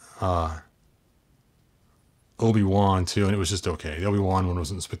Obi-Wan too, and it was just okay. The Obi-Wan one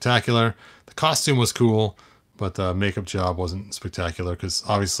wasn't spectacular. The costume was cool, but the makeup job wasn't spectacular because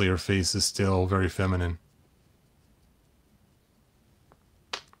obviously her face is still very feminine.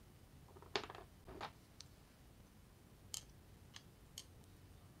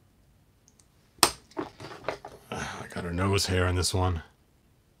 I got her nose hair in this one.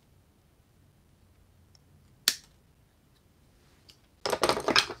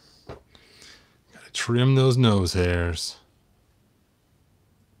 Gotta trim those nose hairs.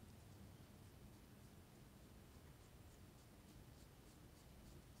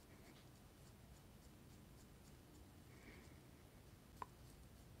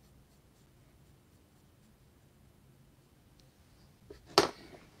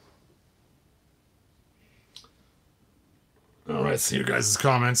 All right, see your guys'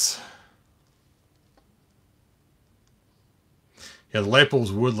 comments. Yeah, the light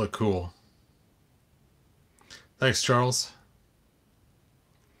bulbs would look cool. Thanks, Charles.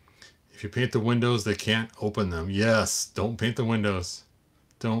 If you paint the windows, they can't open them. Yes, don't paint the windows.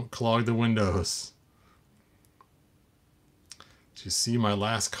 Don't clog the windows. Did you see my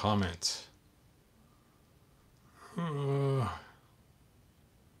last comment?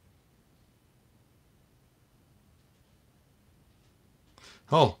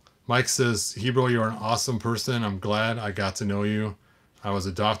 Oh, Mike says, Hebrew, you're an awesome person. I'm glad I got to know you. I was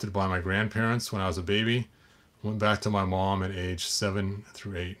adopted by my grandparents when I was a baby. Went back to my mom at age 7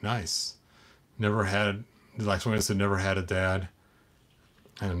 through 8. Nice. Never had, like someone said, never had a dad.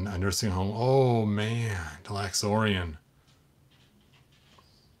 And a nursing home. Oh, man. Delaxorian.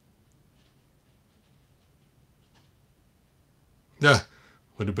 Yeah.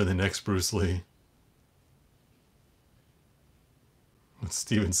 Would have been the next Bruce Lee. With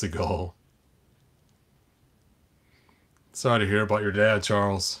Steven Seagal. Sorry to hear about your dad,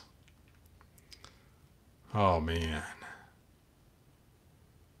 Charles. Oh, man.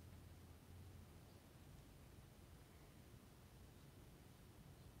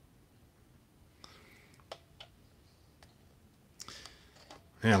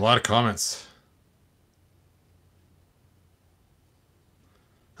 Man, a lot of comments.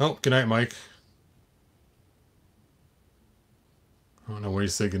 Oh, good night, Mike. I don't know where you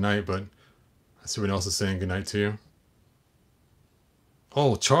say good night, but I see everyone else is saying good night to you.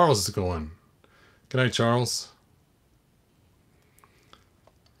 Oh, Charles is going. Good night, Charles.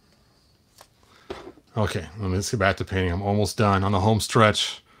 Okay, let's get back to painting. I'm almost done on the home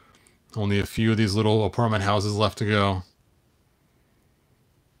stretch. Only a few of these little apartment houses left to go.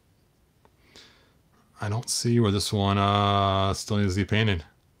 I don't see where this one still needs to be painted.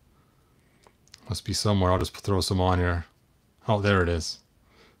 Must be somewhere. I'll just throw some on here. Oh, there it is.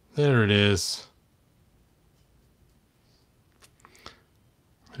 There it is.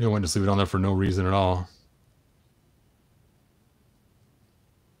 I didn't want to just leave it on there for no reason at all.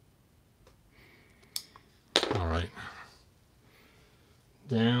 All right.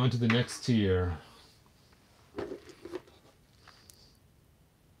 Down to the next tier.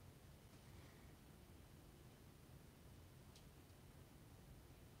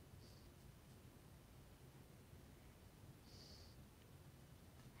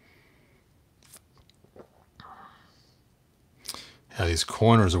 Yeah, these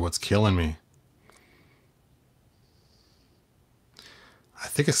corners are what's killing me. I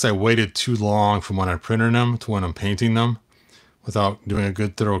think it's I waited too long from when I printed them to when I'm painting them without doing a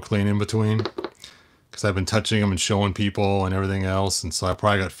good thorough clean in between. Because I've been touching them and showing people and everything else. And so I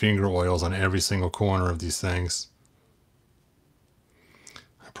probably got finger oils on every single corner of these things.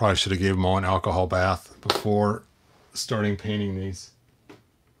 I probably should have gave them all an alcohol bath before starting painting these.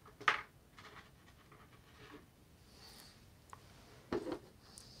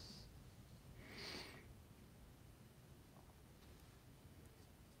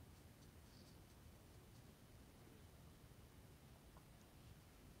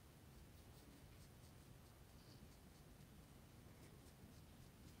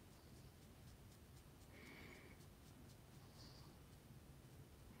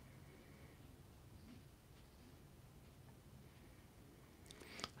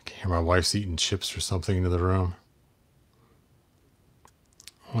 Hear my wife's eating chips or something into the room.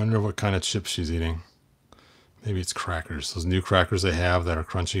 I wonder what kind of chips she's eating. Maybe it's crackers. Those new crackers they have that are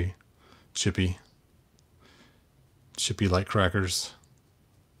crunchy, chippy like crackers.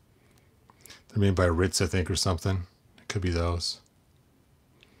 They're made by Ritz, I think, or something. It could be those.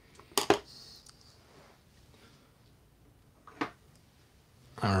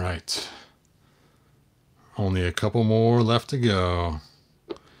 All right. Only a couple more left to go.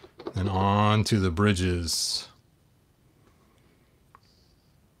 Then on to the bridges.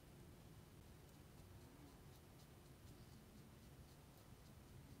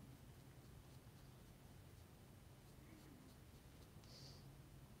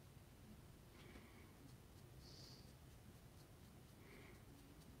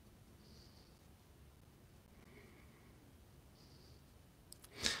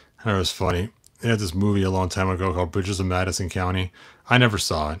 I know it was funny. They had this movie a long time ago called Bridges of Madison County. I never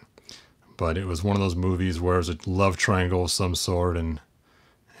saw it, but it was one of those movies where it's a love triangle of some sort, and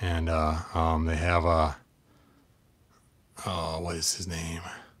they have a what is his name?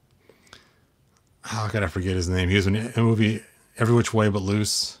 How could I forget his name? He was in a movie Every Which Way But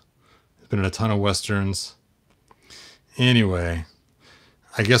Loose. He's been in a ton of westerns. Anyway,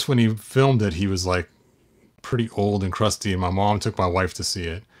 I guess when he filmed it, he was like pretty old and crusty, and my mom took my wife to see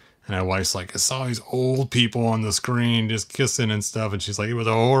it. And my wife's like, I saw these old people on the screen just kissing and stuff. And she's like, it was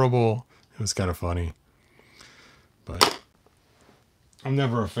horrible. It was kind of funny. But I'm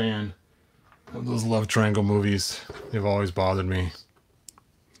never a fan of those love triangle movies. They've always bothered me.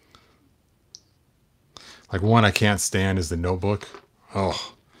 Like one I can't stand is The Notebook.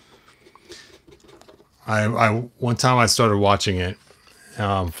 Oh. I one time I started watching it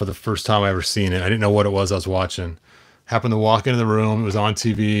for the first time I ever seen it. I didn't know what it was I was watching. Happened to walk into the room. It was on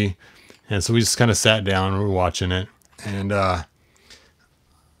TV. And so we just kind of sat down and we were watching it. And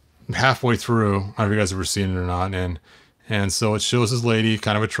halfway through, I don't know if you guys have ever seen it or not. And so it shows this lady,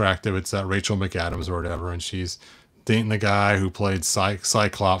 kind of attractive. It's Rachel McAdams or whatever. And she's dating the guy who played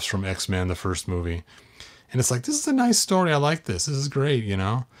Cyclops from X-Men, the first movie. And it's like, this is a nice story. I like this. This is great, you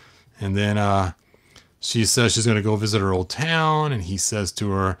know. And then she says she's going to go visit her old town. And he says to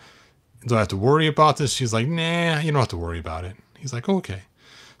her, do I have to worry about this? She's like, nah, you don't have to worry about it. He's like, okay.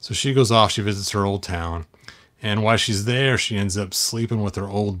 So she goes off. She visits her old town. And while she's there, she ends up sleeping with her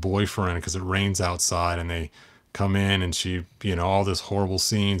old boyfriend because it rains outside. And they come in and she, you know, all this horrible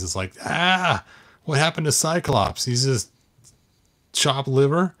scenes. It's like, What happened to Cyclops? He's just chopped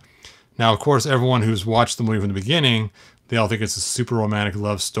liver. Now, of course, everyone who's watched the movie from the beginning, they all think it's a super romantic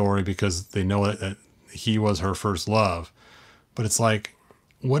love story because they know that he was her first love. But it's like,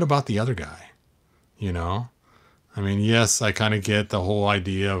 what about the other guy? You know? I mean, yes, I kind of get the whole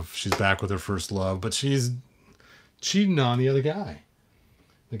idea of she's back with her first love, but she's cheating on the other guy.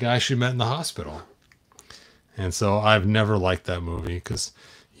 The guy she met in the hospital. And so I've never liked that movie because,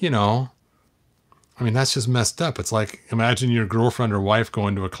 you know, I mean, that's just messed up. It's like, imagine your girlfriend or wife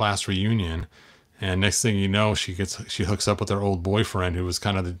going to a class reunion, and next thing you know, she hooks up with her old boyfriend who was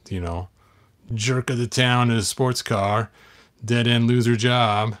kind of the, you know, jerk of the town in a sports car, dead end loser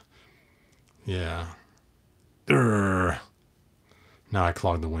job. Yeah. Urgh. Now I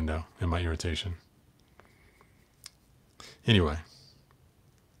clogged the window in my irritation. Anyway,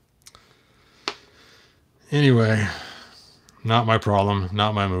 not my problem,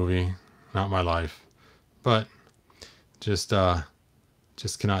 not my movie, not my life. But just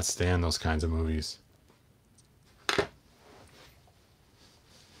cannot stand those kinds of movies.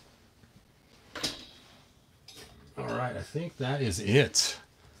 All right, I think that is it.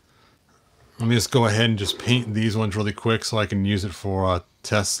 Let me just go ahead and just paint these ones really quick so I can use it for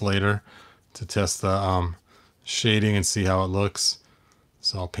tests later to test the shading and see how it looks.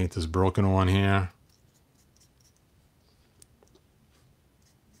 So I'll paint this broken one here.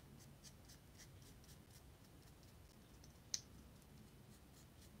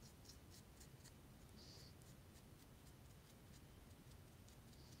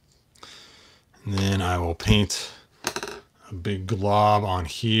 And then I will paint a big glob on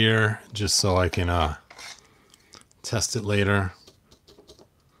here just so I can test it later.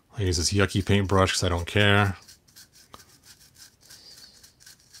 I use this yucky paintbrush because I don't care.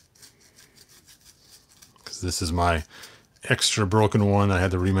 Because this is my extra broken one that I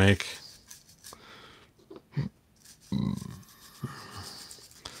had to remake.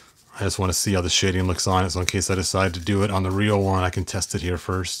 I just want to see how the shading looks on it, so in case I decide to do it on the real one, I can test it here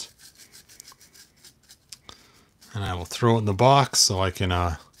first. And I will throw it in the box so I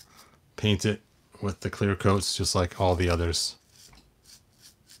can paint it with the clear coats just like all the others.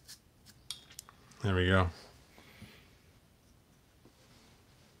 There we go.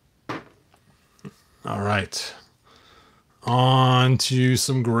 All right. On to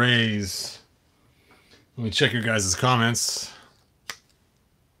some grays. Let me check your guys' comments.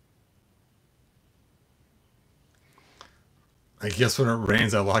 I guess when it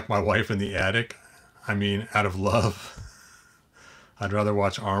rains, I lock my wife in the attic. I mean, out of love. I'd rather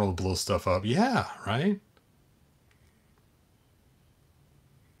watch Arnold blow stuff up. Yeah, right?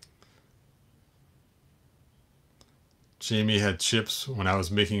 Jamie had chips when I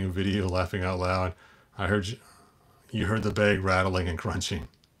was making a video laughing out loud. I heard you heard the bag rattling and crunching.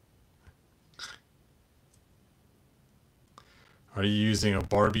 Are you using a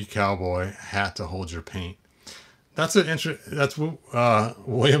Barbie cowboy hat to hold your paint? That's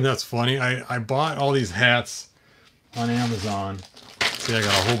William, that's funny. I bought all these hats on Amazon. See, I got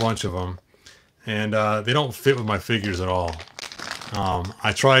a whole bunch of them. And they don't fit with my figures at all.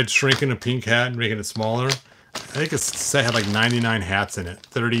 I tried shrinking a pink hat and making it smaller. I think it's set had like 99 hats in it.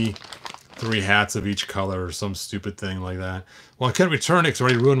 33 hats of each color or some stupid thing like that. Well, I couldn't return it because I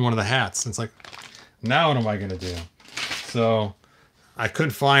already ruined one of the hats. It's like, now what am I going to do? So I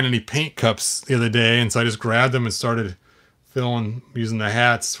couldn't find any paint cups the other day, and so I just grabbed them and started using the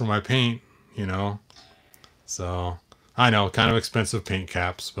hats for my paint, you know. So I know, kind of expensive paint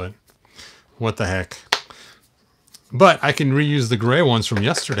caps, but what the heck. But I can reuse the gray ones from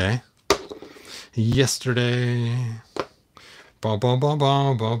yesterday. Bum, bum, bum,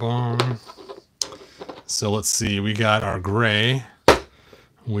 bum, bum, bum. So let's see, we got our gray,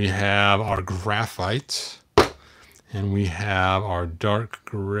 we have our graphite, and we have our dark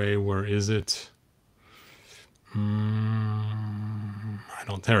gray. Where is it?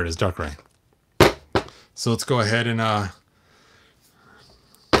 There it is, dark gray. So let's go ahead and,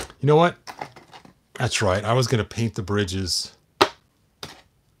 you know what? That's right, I was going to paint the bridges.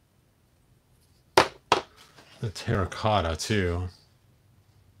 The terracotta, too.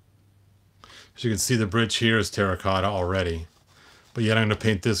 As you can see, the bridge here is terracotta already. But yet I'm going to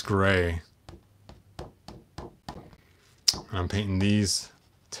paint this gray. I'm painting these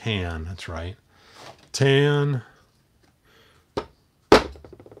tan, that's right. Tan.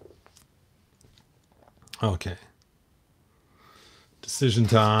 Okay. Decision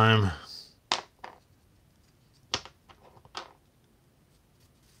time.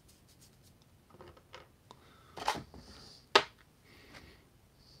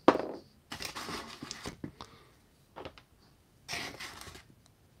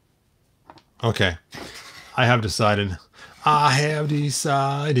 Okay, I have decided. I'm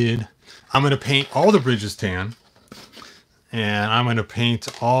going to paint all the bridges tan. And I'm going to paint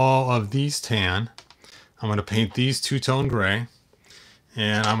all of these tan. I'm going to paint these two-tone gray.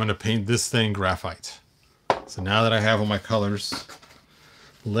 And I'm going to paint this thing graphite. So now that I have all my colors,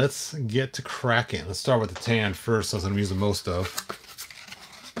 let's get to cracking. Let's start with the tan first, as I'm going to use the most of.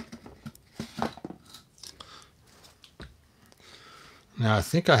 Now, I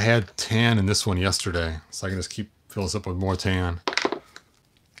think I had tan in this one yesterday, so I can just fill this up with more tan.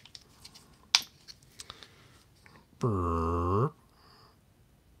 Burp.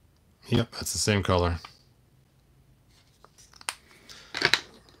 Yep, that's the same color.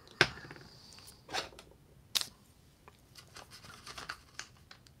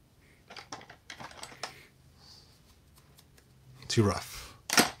 Too rough.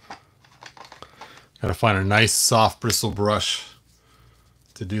 Gotta find a nice soft bristle brush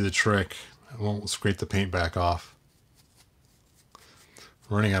to do the trick. I won't scrape the paint back off.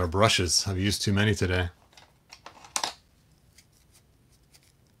 I'm running out of brushes. I've used too many today.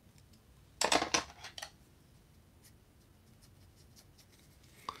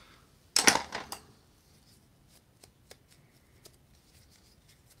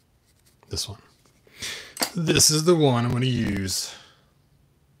 This one. This is the one I'm going to use.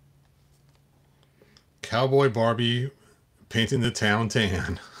 Cowboy Barbie painting the town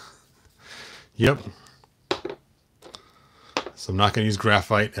tan. Yep. So I'm not going to use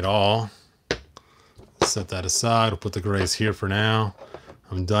graphite at all. Set that aside. We'll put the grays here for now.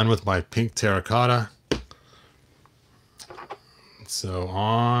 I'm done with my pink terracotta. So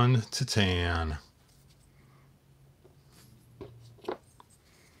on to tan.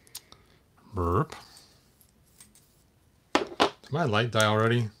 Burp. Is my light die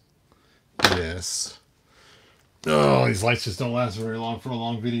already? Yes. Oh, these lights just don't last very long for a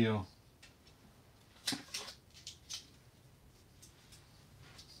long video.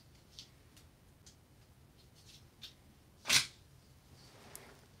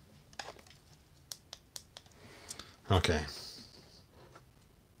 Okay.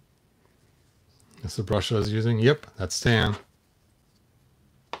 That's the brush I was using. Yep, that's tan.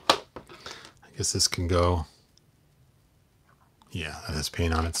 I guess this can go. Yeah, that has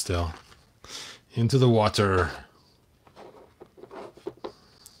paint on it still. Into the water.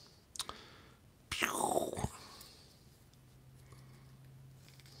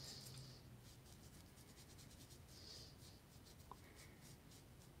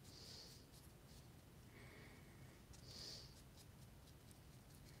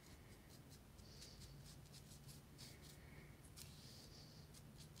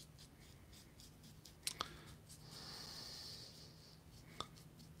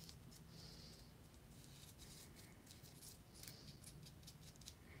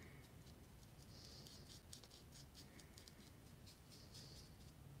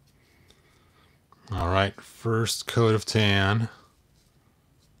 All right, first coat of tan.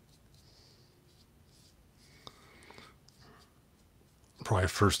 Probably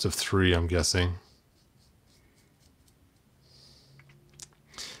first of 3, I'm guessing.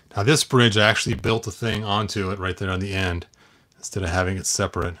 Now this bridge, I actually built a thing onto it right there on the end, instead of having it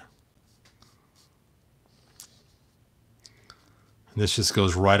separate. And this just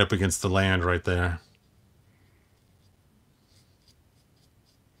goes right up against the land right there.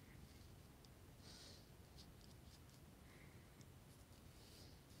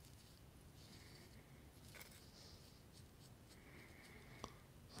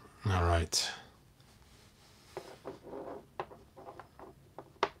 All right.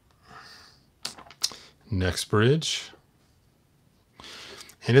 Next bridge.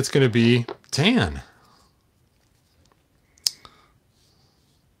 And it's going to be tan.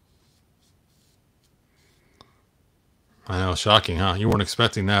 I know, shocking, huh? You weren't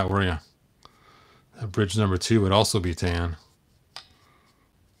expecting that, were you? That bridge number 2 would also be tan.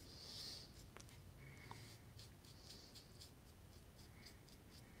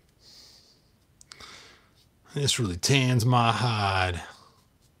 This really tans my hide.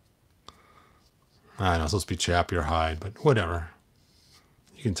 I know, it's supposed to be chap your hide, but whatever.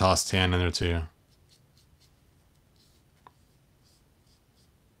 You can toss tan in there too.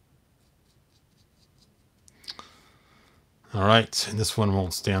 All right, and this one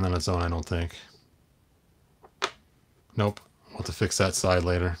won't stand on its own, I don't think. Nope, we'll have to fix that side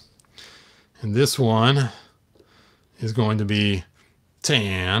later. And this one is going to be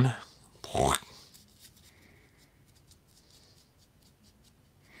tan.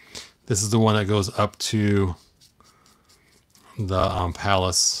 This is the one that goes up to the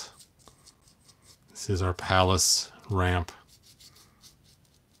palace. This is our palace ramp.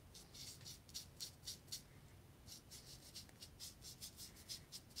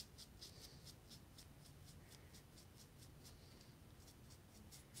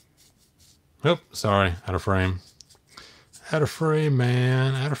 Oh, sorry, out of frame. Out of frame,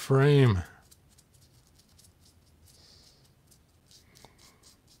 man, out of frame.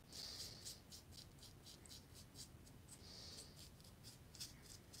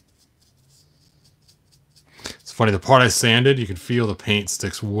 It's funny, the part I sanded, you can feel the paint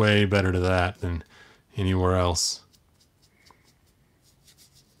sticks way better to that than anywhere else.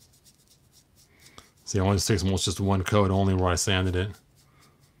 See, it only sticks almost just one coat, only where I sanded it.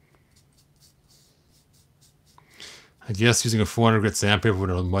 I guess using a 400 grit sandpaper would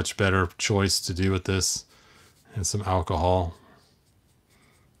be a much better choice to do with this, and some alcohol.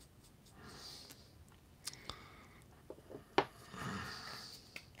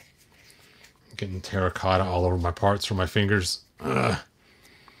 Getting terracotta all over my parts from my fingers. Ugh.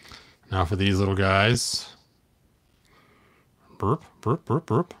 Now for these little guys. Burp, burp, burp,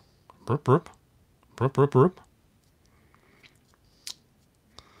 burp. Burp, burp. Burp, burp, burp.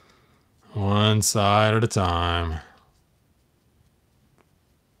 One side at a time.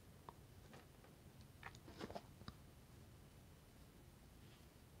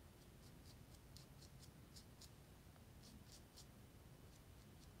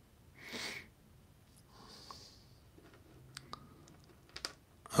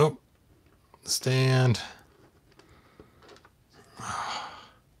 Oh, stand.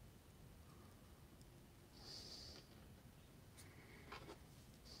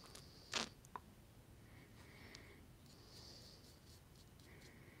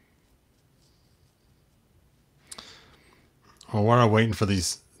 Well, while I'm waiting for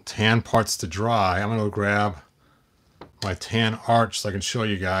these tan parts to dry, I'm going to grab my tan arch so I can show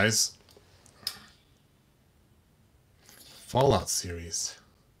you guys. Fallout series.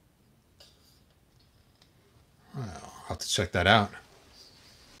 Well, I'll have to check that out.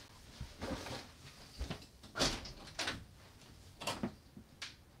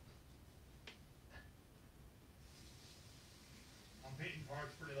 I'm painting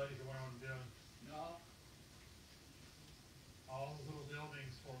parts pretty late for what I'm doing. No. All those little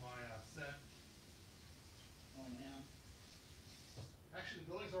buildings for my set. Oh, man. Actually,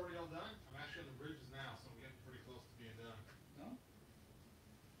 the building's already all done. I'm actually on the bridges now, so I'm getting pretty close to being done. No?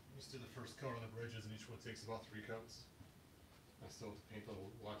 Just do the first coat on the bridges, and each one takes about 3 coats. I still have to paint the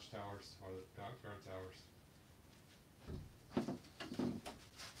little watchtowers, or the guard towers.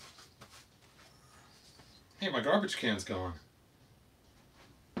 Hey, my garbage can's gone.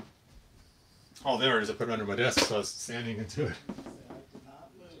 Oh, there it is. I put it under my desk, so I was sanding into it. I did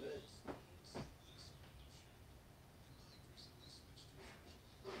not move it.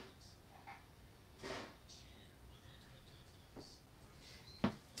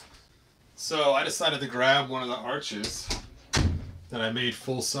 So I decided to grab one of the arches that I made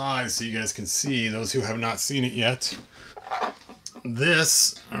full size so you guys can see, those who have not seen it yet.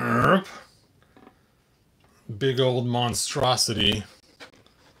 This big old monstrosity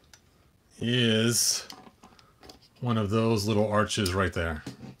is one of those little arches right there.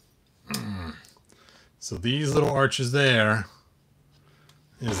 So these little arches there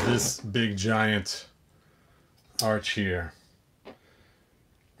is this big giant arch here.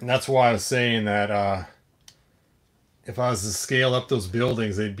 And that's why I was saying that if I was to scale up those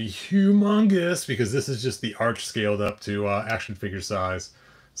buildings, they'd be humongous, because this is just the arch scaled up to action figure size.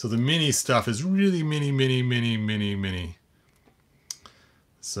 So the mini stuff is really mini.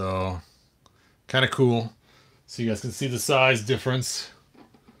 So kind of cool. So you guys can see the size difference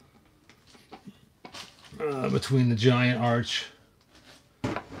between the giant arch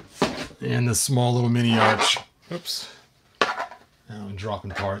and the small little mini arch. Oops. Now I'm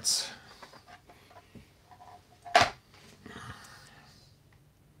dropping parts.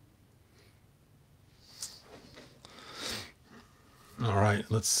 All right,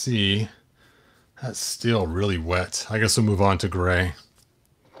 let's see. That's still really wet. I guess we'll move on to gray.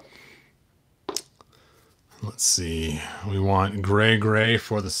 Let's see. We want gray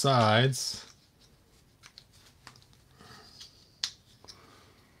for the sides.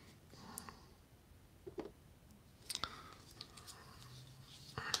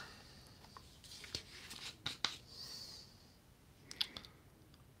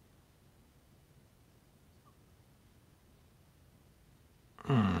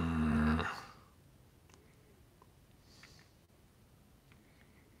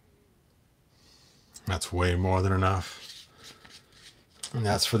 That's way more than enough. And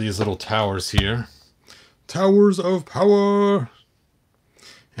that's for these little towers here. Towers of power!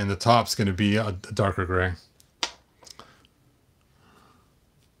 And the top's going to be a darker gray.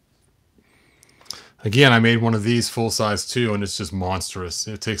 Again, I made one of these full size too, and it's just monstrous.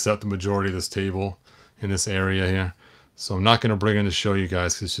 It takes up the majority of this table in this area here. So I'm not going to bring it in to show you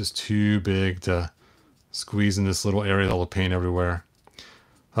guys because it's just too big to squeeze in this little area, all the paint everywhere.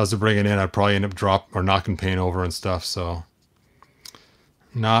 If I was to bring it in, I'd probably end up knocking paint over and stuff. So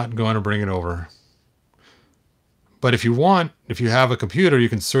not going to bring it over. But if you want, if you have a computer, you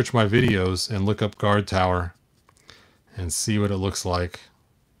can search my videos and look up guard tower and see what it looks like.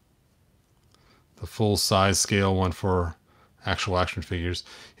 The full size scale one for actual action figures.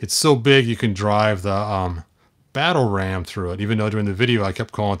 It's so big you can drive the battle ram through it. Even though during the video I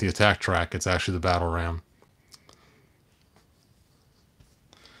kept calling it the attack track, it's actually the battle ram.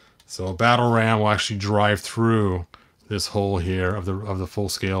 So a battle ram will actually drive through this hole here of the full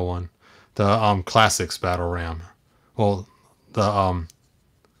scale one. The classics battle ram. Well, the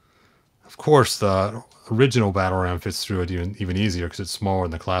of course the original battle ram fits through it even easier because it's smaller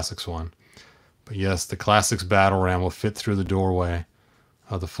than the classics one. But yes, the classics battle ram will fit through the doorway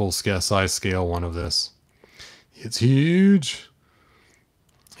of the full size scale one of this. It's huge.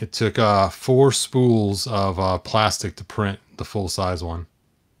 It took 4 spools of plastic to print the full size one.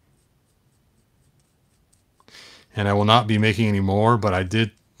 And I will not be making any more, but I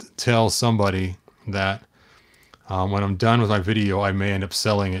did tell somebody that when I'm done with my video, I may end up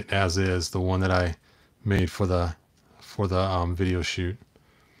selling it as is, the one that I made for the video shoot.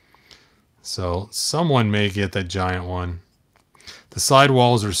 So someone may get that giant one. The side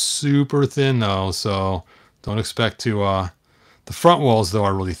walls are super thin though, so don't expect to... the front walls though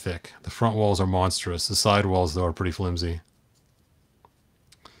are really thick. The front walls are monstrous. The side walls though are pretty flimsy.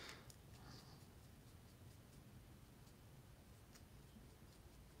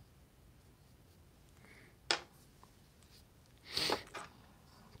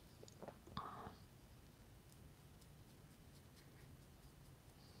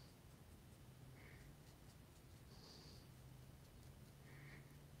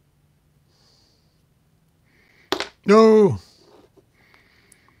 No!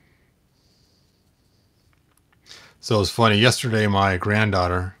 So it was funny. Yesterday, my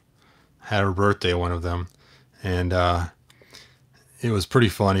granddaughter had her birthday, one of them. And it was pretty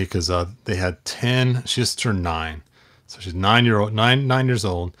funny because they had 10. She just turned 9. So she's 9 years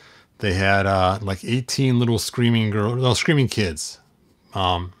old. They had like 18 little screaming screaming kids.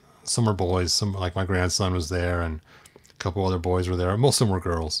 Some were boys. Some, like my grandson was there, and a couple other boys were there. Most of them were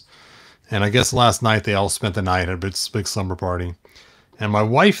girls. And I guess last night they all spent the night at a big slumber party. And my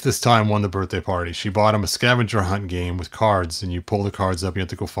wife this time won the birthday party. She bought him a scavenger hunt game with cards, and you pull the cards up, you have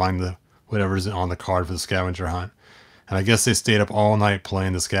to go find whatever's on the card for the scavenger hunt. And I guess they stayed up all night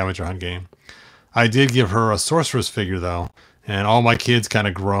playing the scavenger hunt game. I did give her a sorceress figure though, and all my kids kind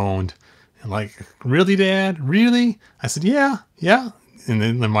of groaned and like, "Really, Dad? Really?" I said, "Yeah, yeah." And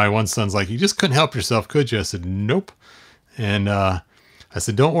then my one son's like, "You just couldn't help yourself, could you?" I said, "Nope." And I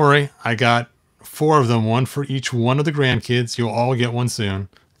said, "Don't worry. I got 4 of them, one for each one of the grandkids. You'll all get one soon."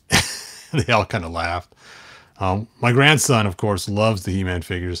 They all kind of laughed. My grandson, of course, loves the He-Man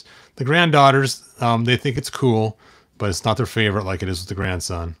figures. The granddaughters, they think it's cool, but it's not their favorite like it is with the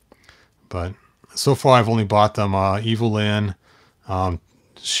grandson. But so far, I've only bought them Evil Lyn,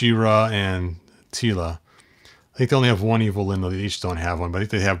 She-Ra, and Teela. I think they only have one Evil Lyn, though they each don't have one. But I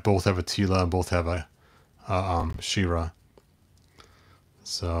think they both have a Teela and both have a She-Ra.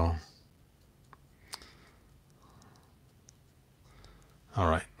 So, all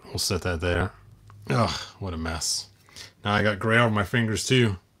right, we'll set that there. Ugh, what a mess. Now I got gray over my fingers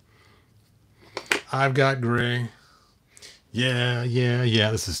too. I've got gray. Yeah.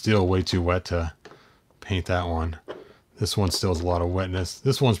 This is still way too wet to paint that one. This one still has a lot of wetness.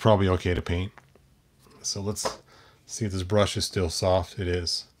 This one's probably okay to paint. So let's see if this brush is still soft. It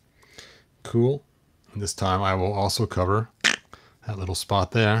is. Cool. And this time I will also cover that little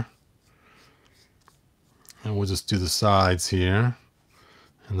spot there. And we'll just do the sides here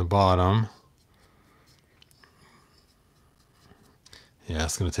and the bottom. Yeah,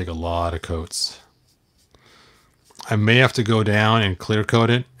 it's going to take a lot of coats. I may have to go down and clear coat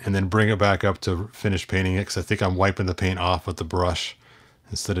it and then bring it back up to finish painting it, because I think I'm wiping the paint off with the brush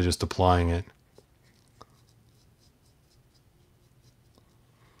instead of just applying it.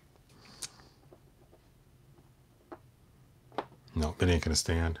 No, it ain't going to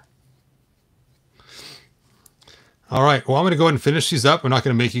stand. All right, well, I'm going to go ahead and finish these up. I'm not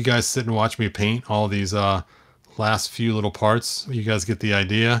going to make you guys sit and watch me paint all these last few little parts. You guys get the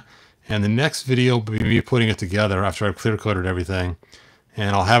idea. And the next video will be me putting it together after I've clear coated everything.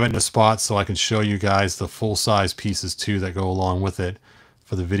 And I'll have it in a spot so I can show you guys the full-size pieces too that go along with it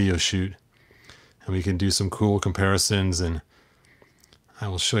for the video shoot. And we can do some cool comparisons, and I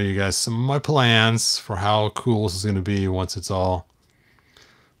will show you guys some of my plans for how cool this is going to be once it's all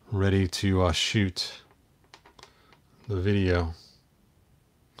ready to shoot the video.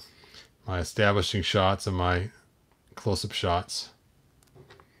 My establishing shots and my close-up shots.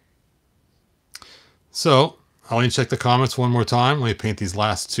 So, I'll need to check the comments one more time. Let me paint these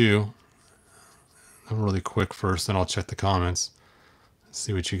last two really quick first, then I'll check the comments.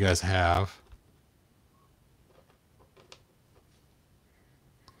 See what you guys have.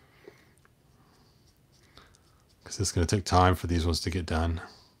 Because it's going to take time for these ones to get done.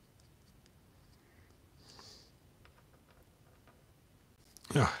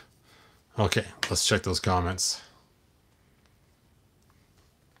 Yeah. Okay, let's check those comments.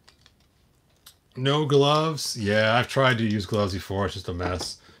 No gloves? Yeah, I've tried to use gloves before. It's just a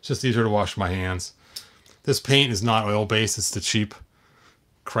mess. It's just easier to wash my hands. This paint is not oil-based. It's the cheap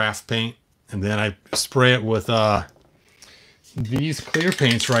craft paint. And then I spray it with these clear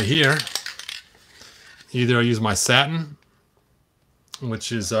paints right here. Either I use my satin,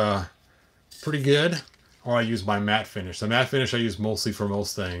 which is pretty good, or I use my matte finish. The matte finish I use mostly for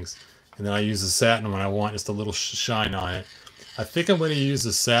most things. And then I use the satin when I want just a little shine on it. I think I'm going to use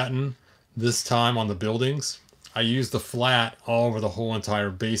the satin this time on the buildings. I use the flat all over the whole entire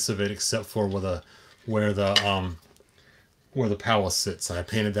base of it, except for where the palace sits. And I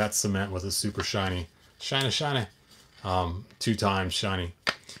painted that cement with a super shiny, 2 times shiny.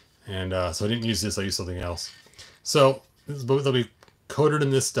 And so I didn't use this. I used something else. So they'll be coated in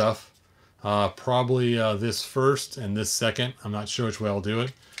this stuff. Probably this first and this second. I'm not sure which way I'll do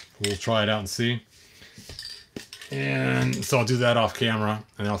it. We'll try it out and see. And so I'll do that off camera,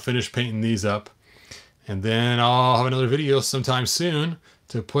 and I'll finish painting these up. And then I'll have another video sometime soon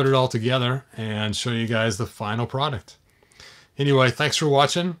to put it all together and show you guys the final product. Anyway, thanks for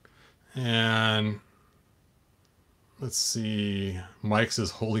watching. And let's see. Mike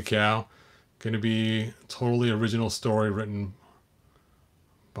says, holy cow. Going to be totally original story written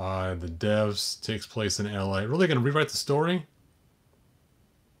by the devs. Takes place in LA. Really going to rewrite the story?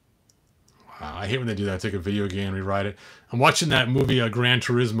 I hate when they do that. Take a video game, rewrite it. I'm watching that movie Gran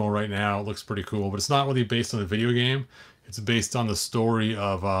Turismo right now. It looks pretty cool, but it's not really based on the video game. It's based on the story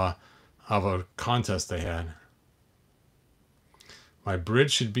of a contest they had. My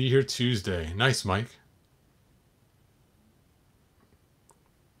bridge should be here Tuesday. Nice, Mike.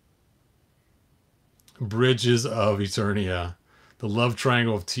 Bridges of Eternia. The love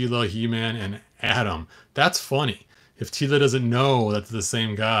triangle of Tila, He-Man, and Adam. That's funny. If Tila doesn't know that's the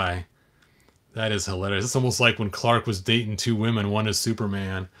same guy... That is hilarious. It's almost like when Clark was dating 2 women, one as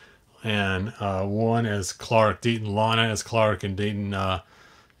Superman and one as Clark, dating Lana as Clark and dating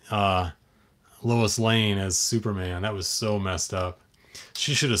Lois Lane as Superman. That was so messed up.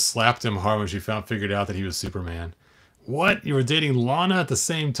 She should have slapped him hard when she figured out that he was Superman. What? You were dating Lana at the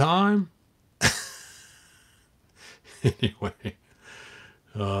same time? Anyway.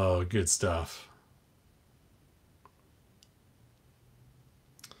 Oh, good stuff.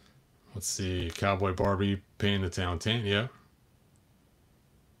 Let's see, Cowboy Barbie painting the town tan. Yeah.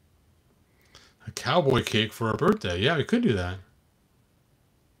 A cowboy cake for her birthday. Yeah, we could do that.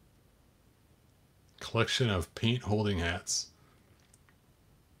 Collection of paint holding hats.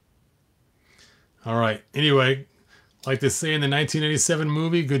 All right. Anyway, like they say in the 1987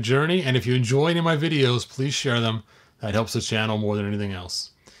 movie, good journey. And if you enjoy any of my videos, please share them. That helps the channel more than anything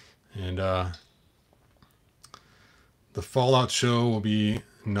else. And the Fallout show will be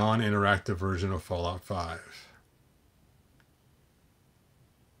non-interactive version of Fallout 5.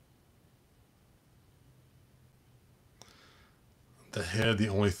 The head, the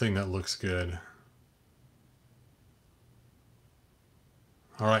only thing that looks good.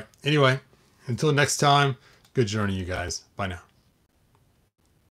 All right. Anyway, until next time, good journey, you guys. Bye now.